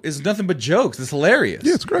 2 is nothing but jokes. It's hilarious.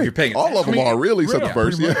 Yeah, it's great. You're paying all of them are really, except the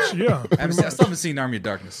first. Yeah. Yeah. I still haven't seen Army of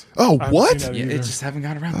Darkness. Oh, what? Yeah, it just haven't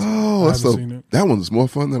gotten around to it. Oh, that one's more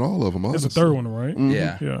fun than all of them. It's the third one, right? Mm-hmm.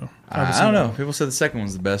 Yeah. Yeah. I don't know. People said the second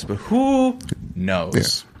one's the best, but who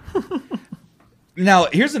knows? Yeah. Now,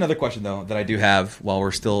 here's another question, though, that I do have while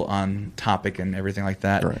we're still on topic and everything like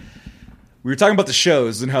that. Right. We were talking about the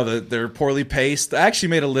shows and how they're poorly paced. I actually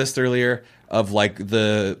made a list earlier of like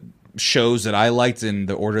the shows that I liked in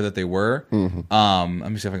the order that they were.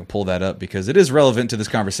 Let me see if I can pull that up because it is relevant to this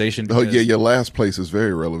conversation. Oh yeah, your last place is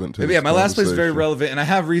very relevant to this my last place is very relevant, and I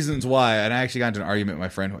have reasons why. And I actually got into an argument with my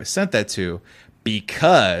friend who I sent that to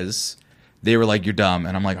because they were like, "You're dumb,"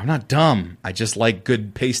 and I'm like, "I'm not dumb. I just like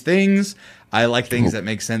good paced things. I like things that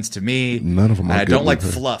make sense to me. None of them are I don't like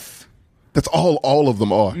fluff. That's all of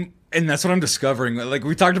them are." And that's what I'm discovering. Like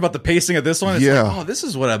we talked about the pacing of this one. It's like, oh, this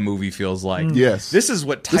is what a movie feels like. Yes. This is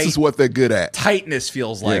what they're good at. Tightness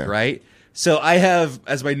feels like, right? So I have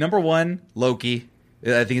as my number one, Loki.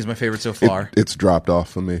 I think is my favorite so far. It's dropped off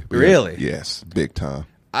for me. Really? Yes, big time.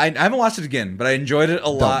 I haven't watched it again, but I enjoyed it a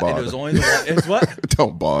lot. And it was only the one. It's what?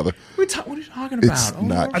 Don't bother. What are you talking about?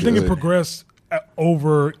 Not I think it progressed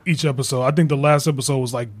over each episode. I think the last episode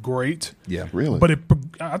was like great. Yeah, really. But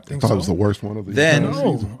I think it was the worst one of the then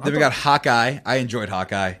we got Hawkeye. I enjoyed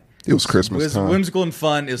Hawkeye. It was Christmas time. Whimsical and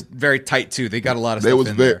fun. It was very tight too. They got a lot of stuff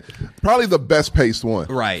in there. Probably the best paced one.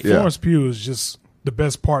 Right. Florence Pugh is just the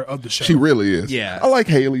best part of the show. She really is. Yeah. I like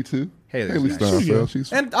Haley too. Haley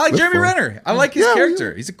Steinfeld. And I like Jeremy Renner. I like his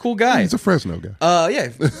character. He's a cool guy. He's a Fresno guy. Yeah.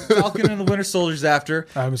 Falcon and the Winter Soldier's after.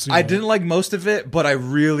 I didn't like most of it, but I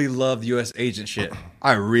really love the U.S. agent shit.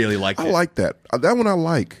 I really liked it. I like that. That one I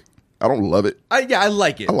like. I don't love it. I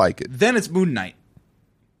like it. I like it. Then it's Moon Knight.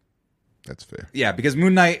 That's fair. Yeah, because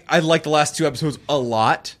Moon Knight, I like the last 2 episodes a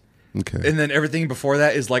lot. Okay. And then everything before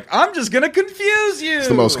that is like, I'm just going to confuse you. It's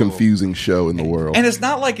the most confusing show in the world. And it's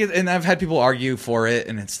not like it, and I've had people argue for it,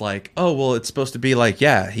 and it's like, oh, well, it's supposed to be like,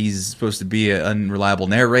 yeah, he's supposed to be an unreliable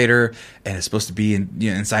narrator, and it's supposed to be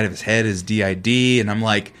inside of his head is DID, and I'm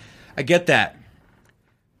like, I get that.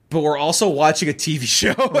 But we're also watching a TV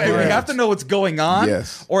show, and we have to know what's going on,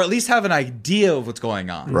 or at least have an idea of what's going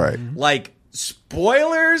on. Right. Like,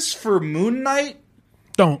 spoilers for Moon Knight?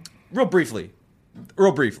 Don't. Real briefly.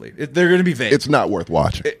 They're going to be vague. It's not worth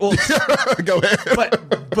watching. Go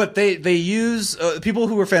ahead. But they use people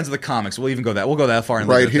who are fans of the comics. We'll go that far and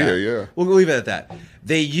right leave it at here. that. Yeah, we'll leave it at that.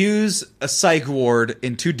 They use a psych ward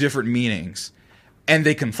in 2 different meanings, and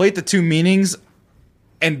they conflate the 2 meanings,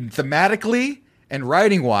 and thematically and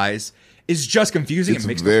writing wise is just confusing. It's it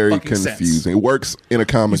makes very no fucking confusing. sense. It works in a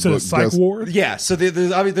comic book. A psych ward? Yeah. So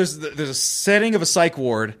there's a setting of a psych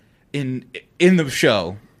ward in the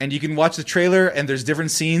show. And you can watch the trailer, and there's different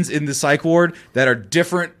scenes in the psych ward that are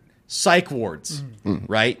different psych wards,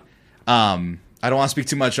 right? I don't want to speak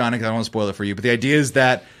too much on it because I don't want to spoil it for you. But the idea is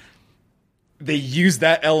that they use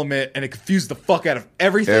that element, and it confuses the fuck out of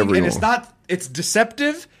everything. And it's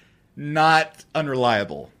deceptive, not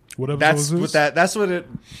unreliable. That's what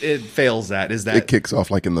it fails at. Is that it kicks off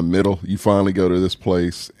like in the middle? You finally go to this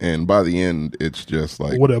place, and by the end, it's just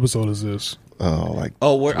like, what episode is this? I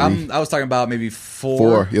was talking about maybe 4.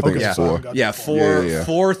 4. You think it's 4? Yeah,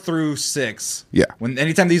 4 through 6. Yeah.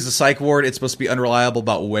 Anytime they use a psych ward, it's supposed to be unreliable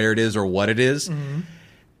about where it is or what it is. And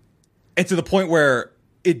to the point where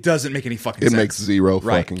it doesn't make any fucking sense. It makes zero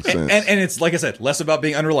fucking sense. And it's, like I said, less about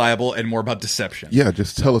being unreliable and more about deception. Yeah,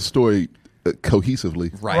 just tell a story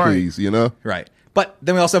cohesively, please, Right. But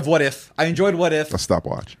then we also have What If. I enjoyed What If. I stopped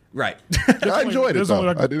watching. Right. I enjoyed it, There's only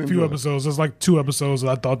a few episodes. There's like 2 episodes that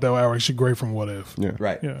I thought that were actually great from What If. Yeah.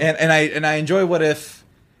 Right. Yeah. And I enjoy What If,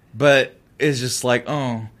 but it's just like,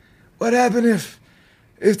 oh, what happened if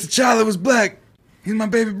the child was black? He's my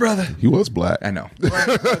baby brother. He was black. I know. But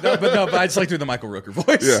I just like through the Michael Rooker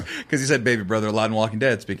voice. Yeah. Because he said baby brother a lot in Walking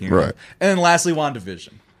Dead, speaking of. Right. And then lastly,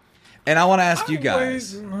 WandaVision. And I want to ask you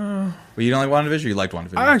guys. Well, you don't like WandaVision or you liked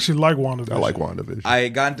WandaVision? I actually like WandaVision. I like WandaVision.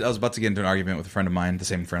 I was about to get into an argument with a friend of mine, the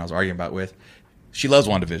same friend I was arguing about with. She loves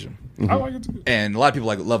WandaVision. I like it too. And a lot of people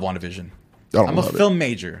love WandaVision. I'm a film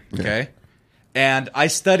major, okay? And I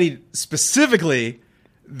studied specifically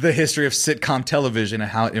the history of sitcom television and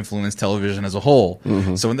how it influenced television as a whole.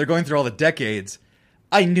 So when they're going through all the decades,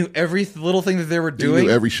 I knew every little thing that they were doing. You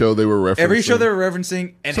knew every show they were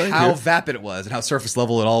referencing. And how vapid it was and how surface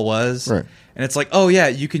level it all was. Right. And it's like, oh yeah,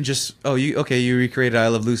 you can just, you recreated I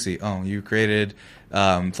Love Lucy. Oh, you created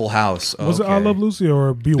Full House. Oh, was it I Love Lucy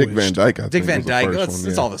or Bewitched? Dick Van Dyke, Dick Van Dyke.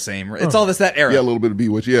 It's all the same. It's all that era. Yeah, a little bit of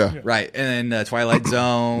Bewitched, yeah. Right. And then Twilight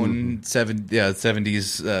Zone,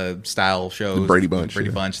 70s style shows. The Brady Bunch.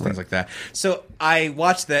 Things like that. So I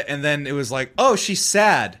watched that, and then it was like, oh, she's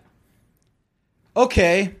sad.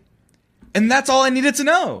 Okay, and that's all I needed to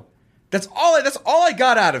know. That's all I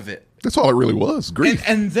got out of it. That's all it really was. Grief.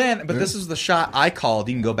 And then, this is the shot I called.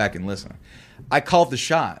 You can go back and listen. I called the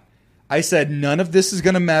shot. I said none of this is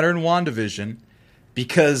going to matter in WandaVision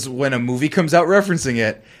because when a movie comes out referencing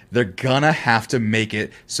it, they're gonna have to make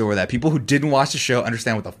it so that people who didn't watch the show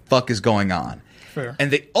understand what the fuck is going on. Fair.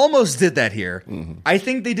 And they almost did that here. I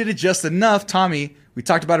think they did it just enough, Tommy, We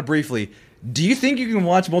talked about it briefly. Do you think you can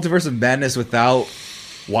watch Multiverse of Madness without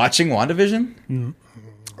watching WandaVision?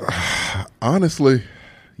 Honestly,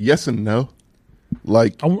 yes and no.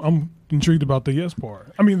 Like, I'm intrigued about the yes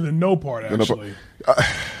part. I mean, the no part, actually.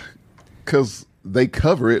 Because they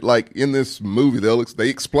cover it, like, in this movie, they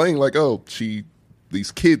explain, like, oh,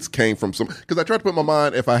 these kids came from some... Because I tried to put my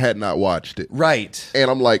mind if I had not watched it. Right. And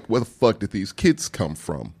I'm like, where the fuck did these kids come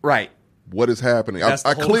from? Right. What is happening?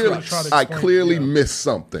 I clearly missed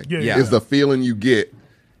something. Yeah. Is the feeling you get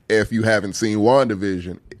if you haven't seen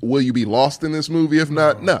WandaVision. Will you be lost in this movie? If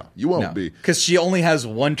not, no, you won't be. Because she only has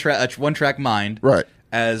one track mind, right?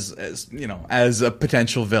 As a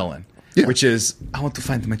potential villain, which is I want to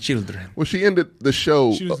find my children. Well, she ended the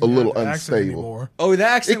show a little unstable. Oh, the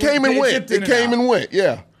accent! It came and went. It came and went.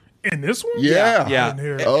 Yeah. In this one, yeah.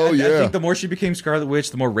 I think the more she became Scarlet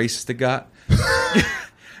Witch, the more racist it got.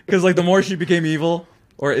 Because like the more she became evil,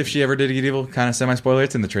 or if she ever did get evil, kind of semi-spoiler,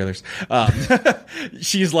 it's in the trailers.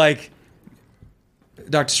 She's like,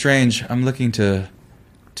 Doctor Strange, I'm looking to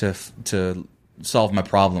solve my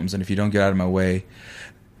problems, and if you don't get out of my way,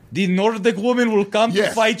 the Nordic woman will come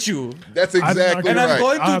to fight you. That's exactly right. And I'm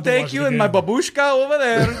going to take you and my babushka over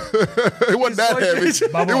there. It wasn't that heavy.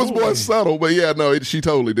 It was more subtle, but she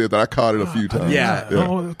totally did that. I caught it a few times. Yeah.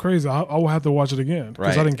 Oh, that's crazy. I will have to watch it again.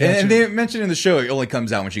 Right. I didn't catch and it. they mentioned in the show it only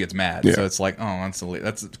comes out when she gets mad. So it's like, oh,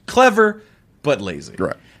 that's clever, but lazy.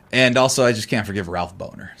 Right. And also, I just can't forgive Ralph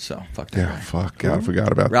Boner. So, fuck that guy. Fuck. God, I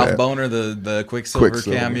forgot about Ralph that. Boner, the Quicksilver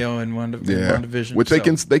cameo in WandaVision. Which they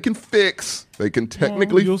can fix. They can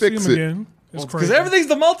technically fix it. Again. Because everything's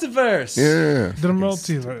the multiverse. Yeah. The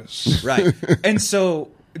multiverse. Right. And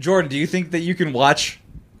so, Jordan, do you think that you can watch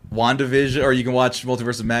WandaVision, or you can watch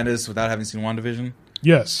Multiverse of Madness without having seen WandaVision?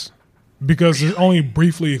 Yes. Because it only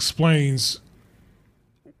briefly explains...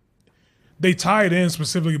 They tie it in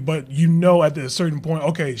specifically, but at a certain point,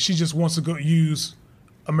 okay, she just wants to go use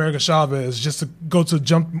America Chavez just to go to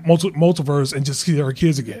multiverse and just see her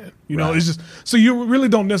kids again. You know, it's just so you really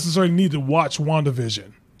don't necessarily need to watch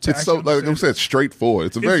WandaVision. It's so, like I said, straightforward.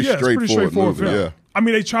 It's a very straightforward movie. Film. Yeah. I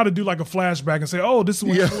mean, they try to do like a flashback and say, "Oh, this is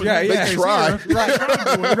what." They try,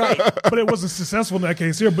 right? But it wasn't successful in that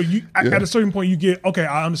case here. But at a certain point, you get okay.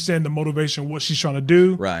 I understand the motivation, what she's trying to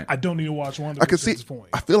do. Right. I don't need to watch WandaVision I can see. at this point.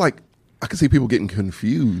 I feel like I can see people getting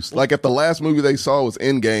confused. Like if the last movie they saw was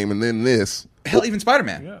Endgame and then this. Hell, even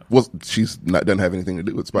Spider-Man. Yeah. Well, doesn't have anything to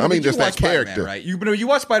do with Spider-Man. I mean, just that character. Right? You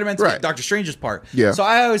watch Spider-Man to get Doctor Strange's part. Yeah. So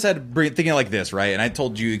I always had to bring thinking like this, right? And I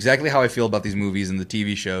told you exactly how I feel about these movies and the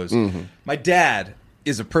TV shows. Mm-hmm. My dad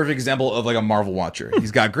is a perfect example of like a Marvel watcher.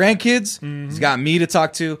 He's got grandkids. Mm-hmm. He's got me to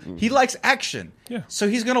talk to. Mm-hmm. He likes action. Yeah. So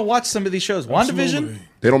he's going to watch some of these shows. WandaVision.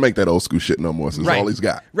 They don't make that old school shit no more. So that's all he's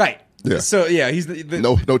got. Right. Yeah. So he's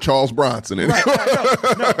no Charles Bronson in it. No.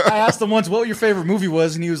 I asked him once what your favorite movie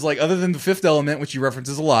was, and he was like, other than The Fifth Element, which he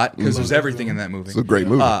references a lot because there's everything in that movie. It's a great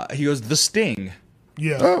movie. He goes The Sting.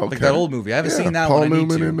 Yeah, like that old movie. I haven't seen that Paul one.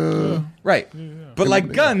 Newman I need to. And right, but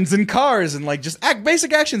like guns and cars and like just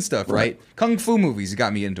basic action stuff. Right, kung fu movies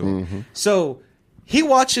got me into it. Mm-hmm. So he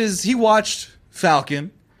watched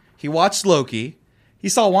Falcon. He watched Loki. He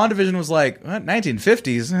saw WandaVision. Was like, what,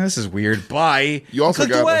 1950s. This is weird. Bye. You also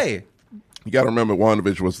clicked away. You got to remember,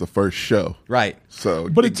 WandaVision was the first show, right? So,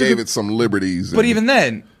 but it gave it some liberties. But even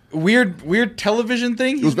then, weird television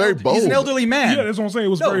thing. It was very bold. He's an elderly man. Yeah, that's what I'm saying. It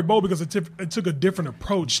was very bold because it took a different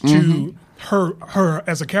approach to her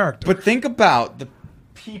as a character. But think about the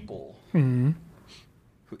people who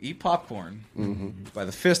eat popcorn by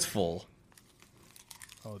the fistful.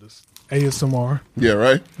 Oh, this ASMR. Yeah,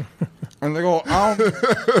 right. And they go,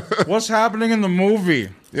 "What's happening in the movie?"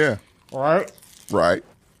 Yeah, right.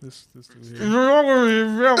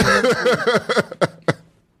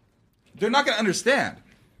 They're not going to understand.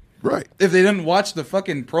 Right. If they didn't watch the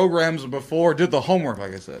fucking programs before, did the homework,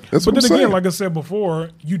 like I said. But then again, like I said before,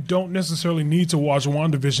 you don't necessarily need to watch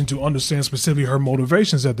WandaVision to understand specifically her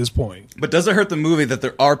motivations at this point. But does it hurt the movie that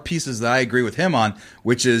there are pieces that I agree with him on,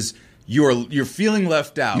 which is you're feeling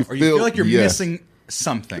left out, you feel like you're missing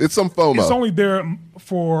something. It's some FOMO. It's only there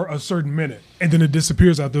for a certain minute, and then it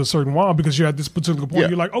disappears after a certain while because you're at this particular point.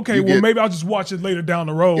 You're like, okay, maybe I'll just watch it later down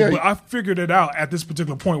the road. But I figured it out at this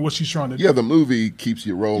particular point, what she's trying to do. Yeah, the movie keeps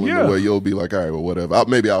you rolling the way you'll be like, all right, well, whatever.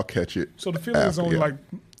 Maybe I'll catch it. So the feeling is only like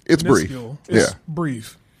it's brief. It's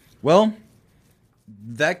brief. Well,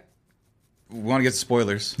 we want to get to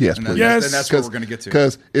spoilers. Yes, and please. That's what we're going to get to.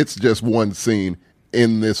 Because it's just one scene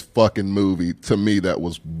in this fucking movie, to me, that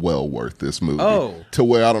was well worth this movie. Oh. To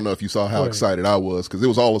where I don't know if you saw how excited I was, because it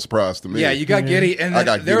was all a surprise to me. Yeah, you got giddy, and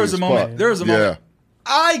there was a moment.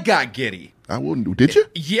 I got giddy. I wouldn't. Did you?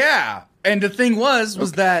 Yeah. And the thing was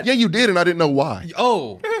that yeah, you did, and I didn't know why.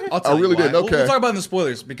 Oh, I'll tell I really you why. didn't. Okay, We'll talk about it in the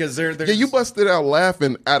spoilers because they're yeah, you busted out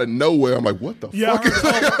laughing out of nowhere. I'm like, what the fuck?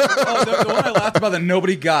 The one I laughed about that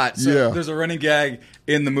nobody got. So there's a running gag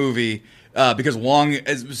in the movie because Wong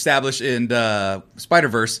is established in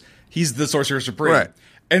Spider-Verse. He's the Sorcerer Supreme. Right.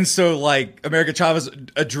 And so, like, America Chavez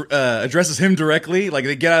addresses him directly. Like,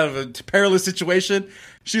 they get out of a perilous situation.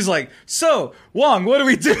 She's like, "So, Wong, what do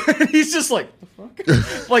we do?" And he's just like, "The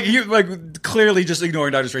fuck?" like clearly just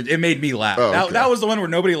ignoring Doctor Strange. It made me laugh. That was the one where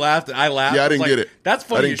nobody laughed. And I laughed. Yeah, I didn't get it. That's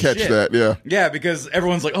funny. I didn't catch that. Yeah, yeah, because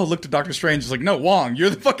everyone's like, "Oh, look to Doctor Strange." It's like, "No, Wong,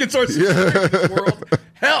 you're the fucking Sorcerer Supreme of the world.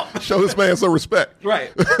 Help!" Show this man some respect.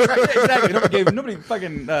 Right. Yeah, exactly. Nobody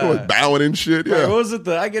fucking bowing and shit. Yeah. Right, what was it?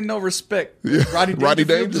 I get no respect. Yeah. Rodney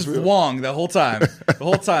Dangerfield just Wong the whole time. The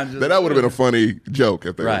whole time. That would have been a funny joke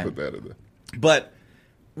if they would put that in there. But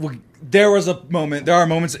there was a moment. There are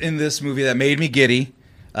moments in this movie that made me giddy.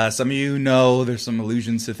 Some of you know there's some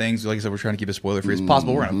allusions to things. Like I said, we're trying to keep it spoiler free as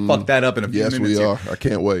possible. We're gonna fuck that up in a few minutes. Yes, we are. I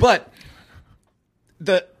can't wait. But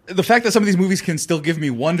the fact that some of these movies can still give me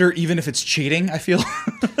wonder, even if it's cheating, I feel.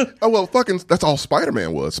 Oh well, fucking. That's all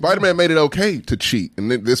Spider-Man was. Spider-Man made it okay to cheat, and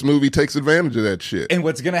this movie takes advantage of that shit. And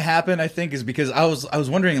what's gonna happen, I think, is because I was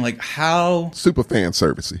wondering, like, how super fan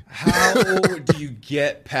servicey. How do you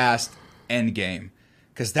get past Endgame?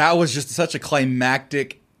 Because that was just such a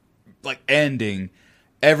climactic, like, ending.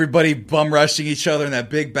 Everybody bum rushing each other in that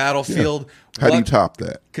big battlefield. Yeah. How do you top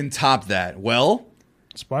that? Can top that? Well,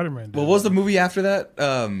 Spider-Man. What was the movie after that?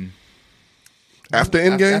 After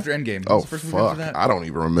Endgame? After Endgame. Oh, fuck. I don't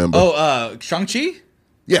even remember. Oh, Shang-Chi?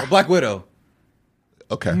 Yeah. Or Black Widow.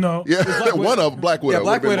 Okay. No. Yeah, one of Black Widow. Yeah,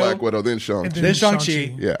 Black Widow, then Shang-Chi. Then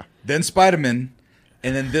Shang-Chi. Yeah. Then Spider-Man.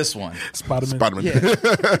 And then this one. Spider-Man. Yeah.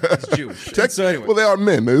 It's Jewish. So anyway. Well, they are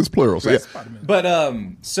men. It's plural. So right. Yeah. But,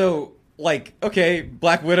 so, like, okay,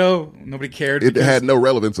 Black Widow, nobody cared. It had no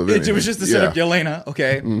relevance of it. It was just to set up Yelena,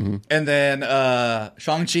 okay. Mm-hmm. And then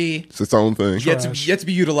Shang-Chi. It's its own thing. Yet to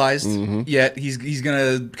be utilized. Mm-hmm. Yet he's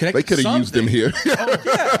going to connect. They could have used him here. Oh,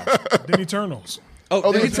 yeah. Then Eternals.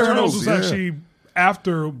 Then Eternals was actually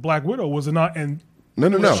after Black Widow, was it not? And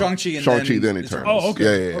No. Shang-Chi and then Eternals. Oh,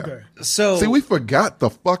 okay. Yeah. Okay. So see, we forgot the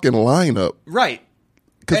fucking lineup. Right.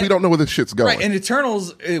 Because we don't know where this shit's going. Right, and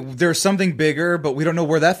Eternals, there's something bigger, but we don't know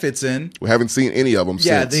where that fits in. We haven't seen any of them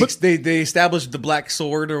since. They established the Black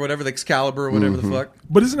Sword or whatever, the Excalibur or whatever the fuck.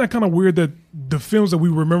 But isn't that kind of weird that the films that we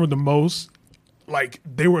remember the most, like,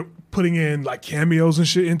 they were putting in, like, cameos and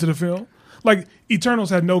shit into the film? Like, Eternals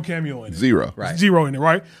had no cameo in it. Zero. Right. Zero in it,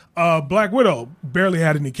 right? Black Widow barely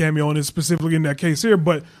had any cameo in it, specifically in that case here,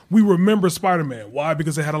 but we remember Spider-Man. Why?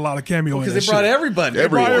 Because they had a lot of cameo in it. Because they brought everybody. They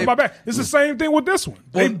brought everybody back. It's the same thing with this one.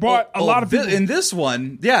 They brought a lot of people. In this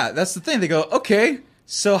one, yeah, that's the thing. They go, okay,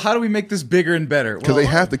 so how do we make this bigger and better? Because they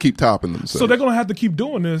have to keep topping themselves. So they're going to have to keep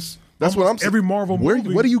doing this. That's what I'm saying. Every Marvel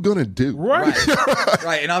movie. What are you going to do? Right.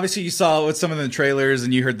 Right. And obviously you saw with some of the trailers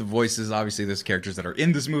and you heard the voices. Obviously there's characters that are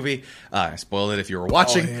in this movie. I spoiled it if you were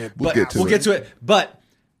watching. Oh, yeah. We'll get to it. But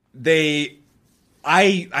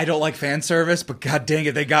I don't like fan service, but god dang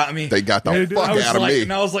it, they got me. They got the fuck out of me.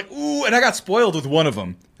 And I was like, ooh, and I got spoiled with one of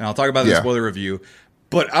them. And I'll talk about the spoiler review.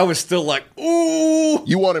 But I was still like, ooh.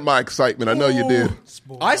 You wanted my excitement. I know you did.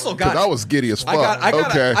 I still got. I was giddy as fuck.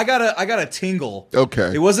 I got a tingle.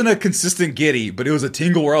 Okay. It wasn't a consistent giddy, but it was a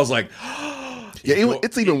tingle where I was like, yeah.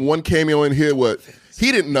 It's even one cameo in here what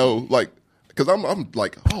he didn't know, like, because I'm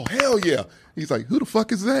like, oh hell yeah. He's like, who the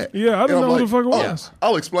fuck is that? Yeah, I didn't know who the fuck it was.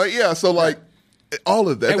 I'll explain. Yeah, so like all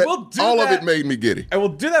of that, all of it made me giddy. I will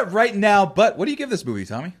do that right now. But what do you give this movie,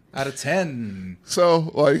 Tommy? Out of 10.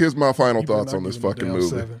 So, like, here's my final thoughts on this fucking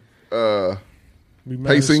movie.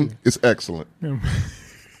 Pacing is excellent.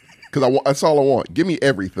 Because that's all I want. Give me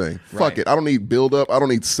everything. Fuck it. I don't need build up. I don't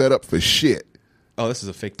need setup for shit. Oh, this is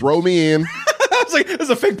a fake. Throw me in. I was like, this is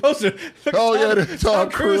a fake poster. Oh yeah, Tom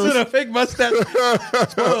Cruise and a fake mustache.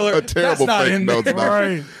 Spoiler alert. A terrible That's fake. not in there.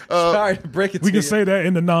 Right. Sorry to break it to you. We can say that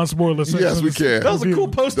in the non-spoiler section. Yes, we can. That was a cool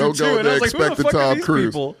poster Don't too. go And I was like, who the expect fuck the are Tom these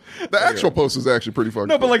Cruise. people? The actual poster is actually pretty fucking.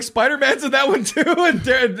 No, but cool. like Spider-Man's in that one too,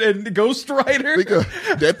 and Ghost Rider.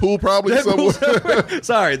 Deadpool probably somewhere.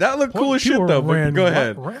 Sorry, that looked cool as shit though. But go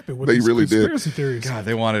ahead. They really did. Conspiracy theories. God,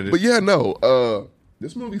 they wanted it. But yeah, no.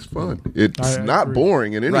 This movie's fun. It's not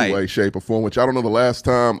boring in any way, shape, or form, which I don't know the last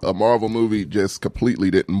time a Marvel movie just completely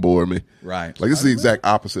didn't bore me. Right. Like, this is the exact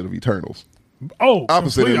opposite of Eternals. Oh,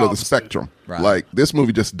 opposite end of the spectrum. Right. Like, this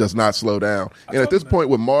movie just does not slow down. And at this point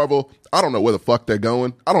with Marvel, I don't know where the fuck they're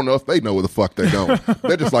going. I don't know if they know where the fuck they're going.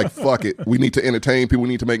 They're just like, fuck it. We need to entertain people. We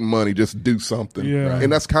need to make money. Just do something. Yeah.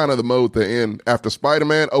 And that's kind of the mode they're in. After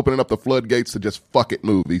Spider-Man, opening up the floodgates to just fuck it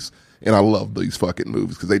movies. And I love these fucking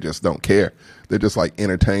movies because they just don't care. They're just like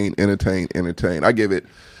entertain. I give it.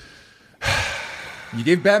 You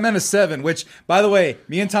gave Batman a 7, which, by the way,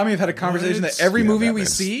 me and Tommy have had a conversation that every movie we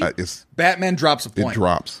see, Batman drops a point. It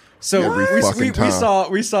drops. So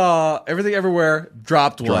we saw Everything Everywhere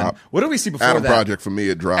dropped one. What did we see before Adam that? Project for me,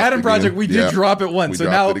 it dropped. Adam Project, we did drop it once. So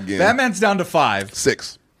now Batman's down to 5.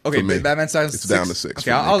 6. Okay, Batman's down to 6. It's down to 6.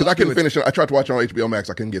 Okay, because I couldn't finish it. I tried to watch it on HBO Max.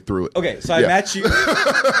 I couldn't get through it. Okay, so I match you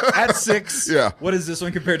at 6. Yeah. What is this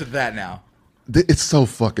one compared to that now? It's so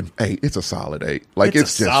fucking 8. It's a solid 8. Like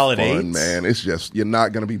it's just solid fun, 8. man. It's just you're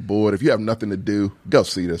not gonna be bored if you have nothing to do. Go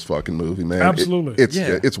see this fucking movie, man. Absolutely,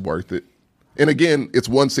 it's worth it. And again, it's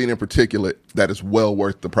one scene in particular that is well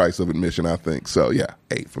worth the price of admission, I think. So yeah,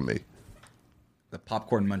 8 for me. The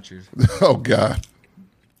popcorn munchers. Oh God.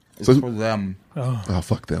 It's for them. Oh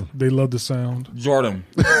fuck them. They love the sound. Jordan,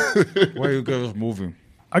 where you give this movie?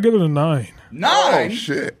 I give it a 9. 9? Oh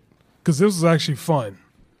shit. Because this was actually fun.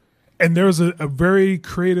 And there was a very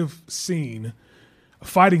creative scene, a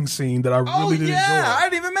fighting scene that I really did enjoy. I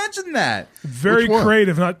didn't even mention that. Very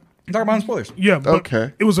creative. Not I'm talking about spoilers. Yeah, but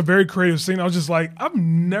okay. It was a very creative scene. I was just like, I've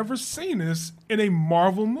never seen this in a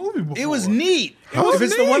Marvel movie before. It was neat. If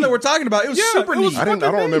it's the one that we're talking about, it was super neat. I don't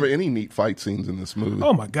remember any neat fight scenes in this movie.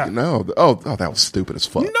 Oh my God. No. Oh, that was stupid as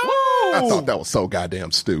fuck. No. I thought that was so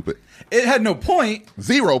goddamn stupid. It had no point.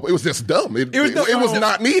 0. It was just dumb. It was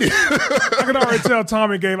not needed. I can already tell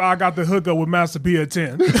Tommy gave I Got the Hookup with Master P a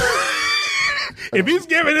 10. If he's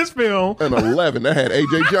giving this film an 11, that had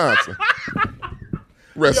AJ Johnson.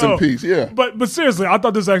 Rest in peace, yeah. But seriously, I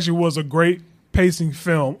thought this actually was a great pacing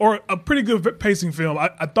film, or a pretty good pacing film.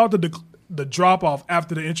 I thought that the drop off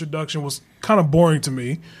after the introduction was kind of boring to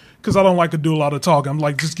me because I don't like to do a lot of talk. I'm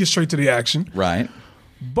like, just get straight to the action. Right.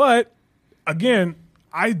 But again,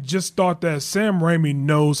 I just thought that Sam Raimi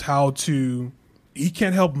knows how to. He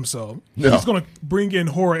can't help himself. No. He's going to bring in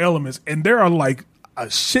horror elements, and there are like a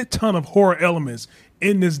shit ton of horror elements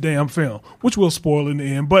in this damn film, which we'll spoil in the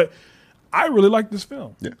end. But I really like this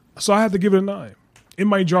film. Yeah. So I had to give it a 9. It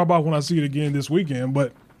might drop off when I see it again this weekend,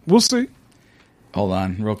 but we'll see. Hold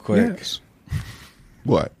on, real quick. Yes.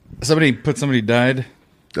 What? Somebody died.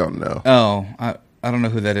 Oh no. Oh, I don't know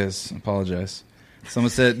who that is. I apologize.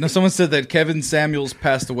 Someone said that Kevin Samuels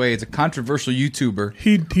passed away. It's a controversial YouTuber.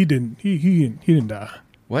 He didn't die.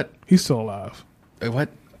 What? He's still alive. Wait, what?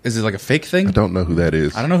 Is it like a fake thing? I don't know who that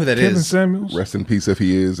is. I don't know who that Kevin is. Samuels. Rest in peace if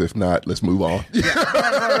he is. If not, let's move on.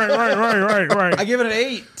 Right. I give it an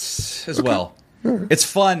 8 as well. It's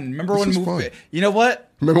fun. Remember when movies? You know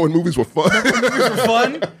what? Remember when movies were fun? Movies were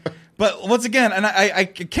fun. But once again, and I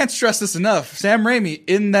can't stress this enough, Sam Raimi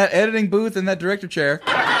in that editing booth in that director chair.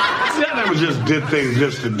 See, I never just did things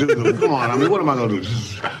just to do them. Come on, I mean, what am I going to do?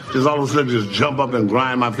 Just all of a sudden just jump up and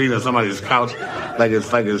grind my feet on somebody's couch like it's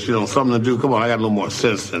something to do. Come on, I got a little more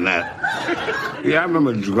sense than that. Yeah, I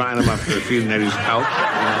remember grinding my feet on Eddie's couch.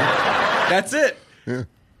 That's it. Yeah.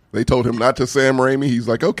 They told him not to Sam Raimi. He's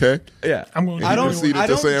like, okay. Yeah. I'm going to I don't Sam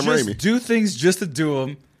just Raimi. do things just to do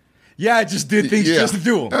them. Yeah, I just did things just to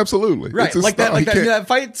do them. Absolutely. Right, like that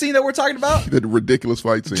fight scene that we're talking about? The ridiculous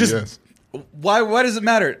fight scene, yes. Why does it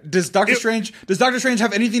matter? Does Doctor Strange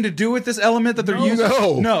have anything to do with this element that they're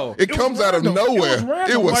using? No. It comes out of nowhere.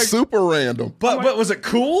 It was super random. But was it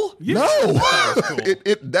cool? Yeah. No. Cool.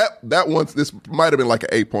 That once, this might have been like an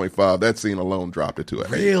 8.5. That scene alone dropped it to an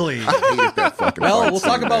 8. Really? I hated that fucking Well, fight we'll scene,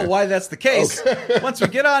 talk about man. why that's the case once we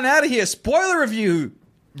get on out of here. Spoiler review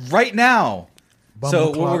right now.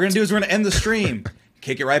 So what we're going to do is we're going to end the stream,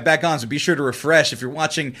 kick it right back on. So be sure to refresh. If you're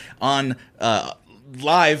watching on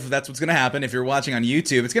live, that's what's going to happen. If you're watching on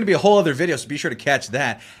YouTube, it's going to be a whole other video. So be sure to catch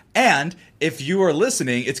that. And if you are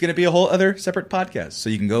listening, it's going to be a whole other separate podcast.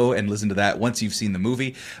 So you can go and listen to that once you've seen the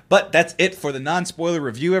movie. But that's it for the non-spoiler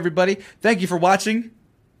review, everybody. Thank you for watching.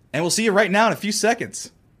 And we'll see you right now in a few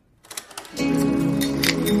seconds.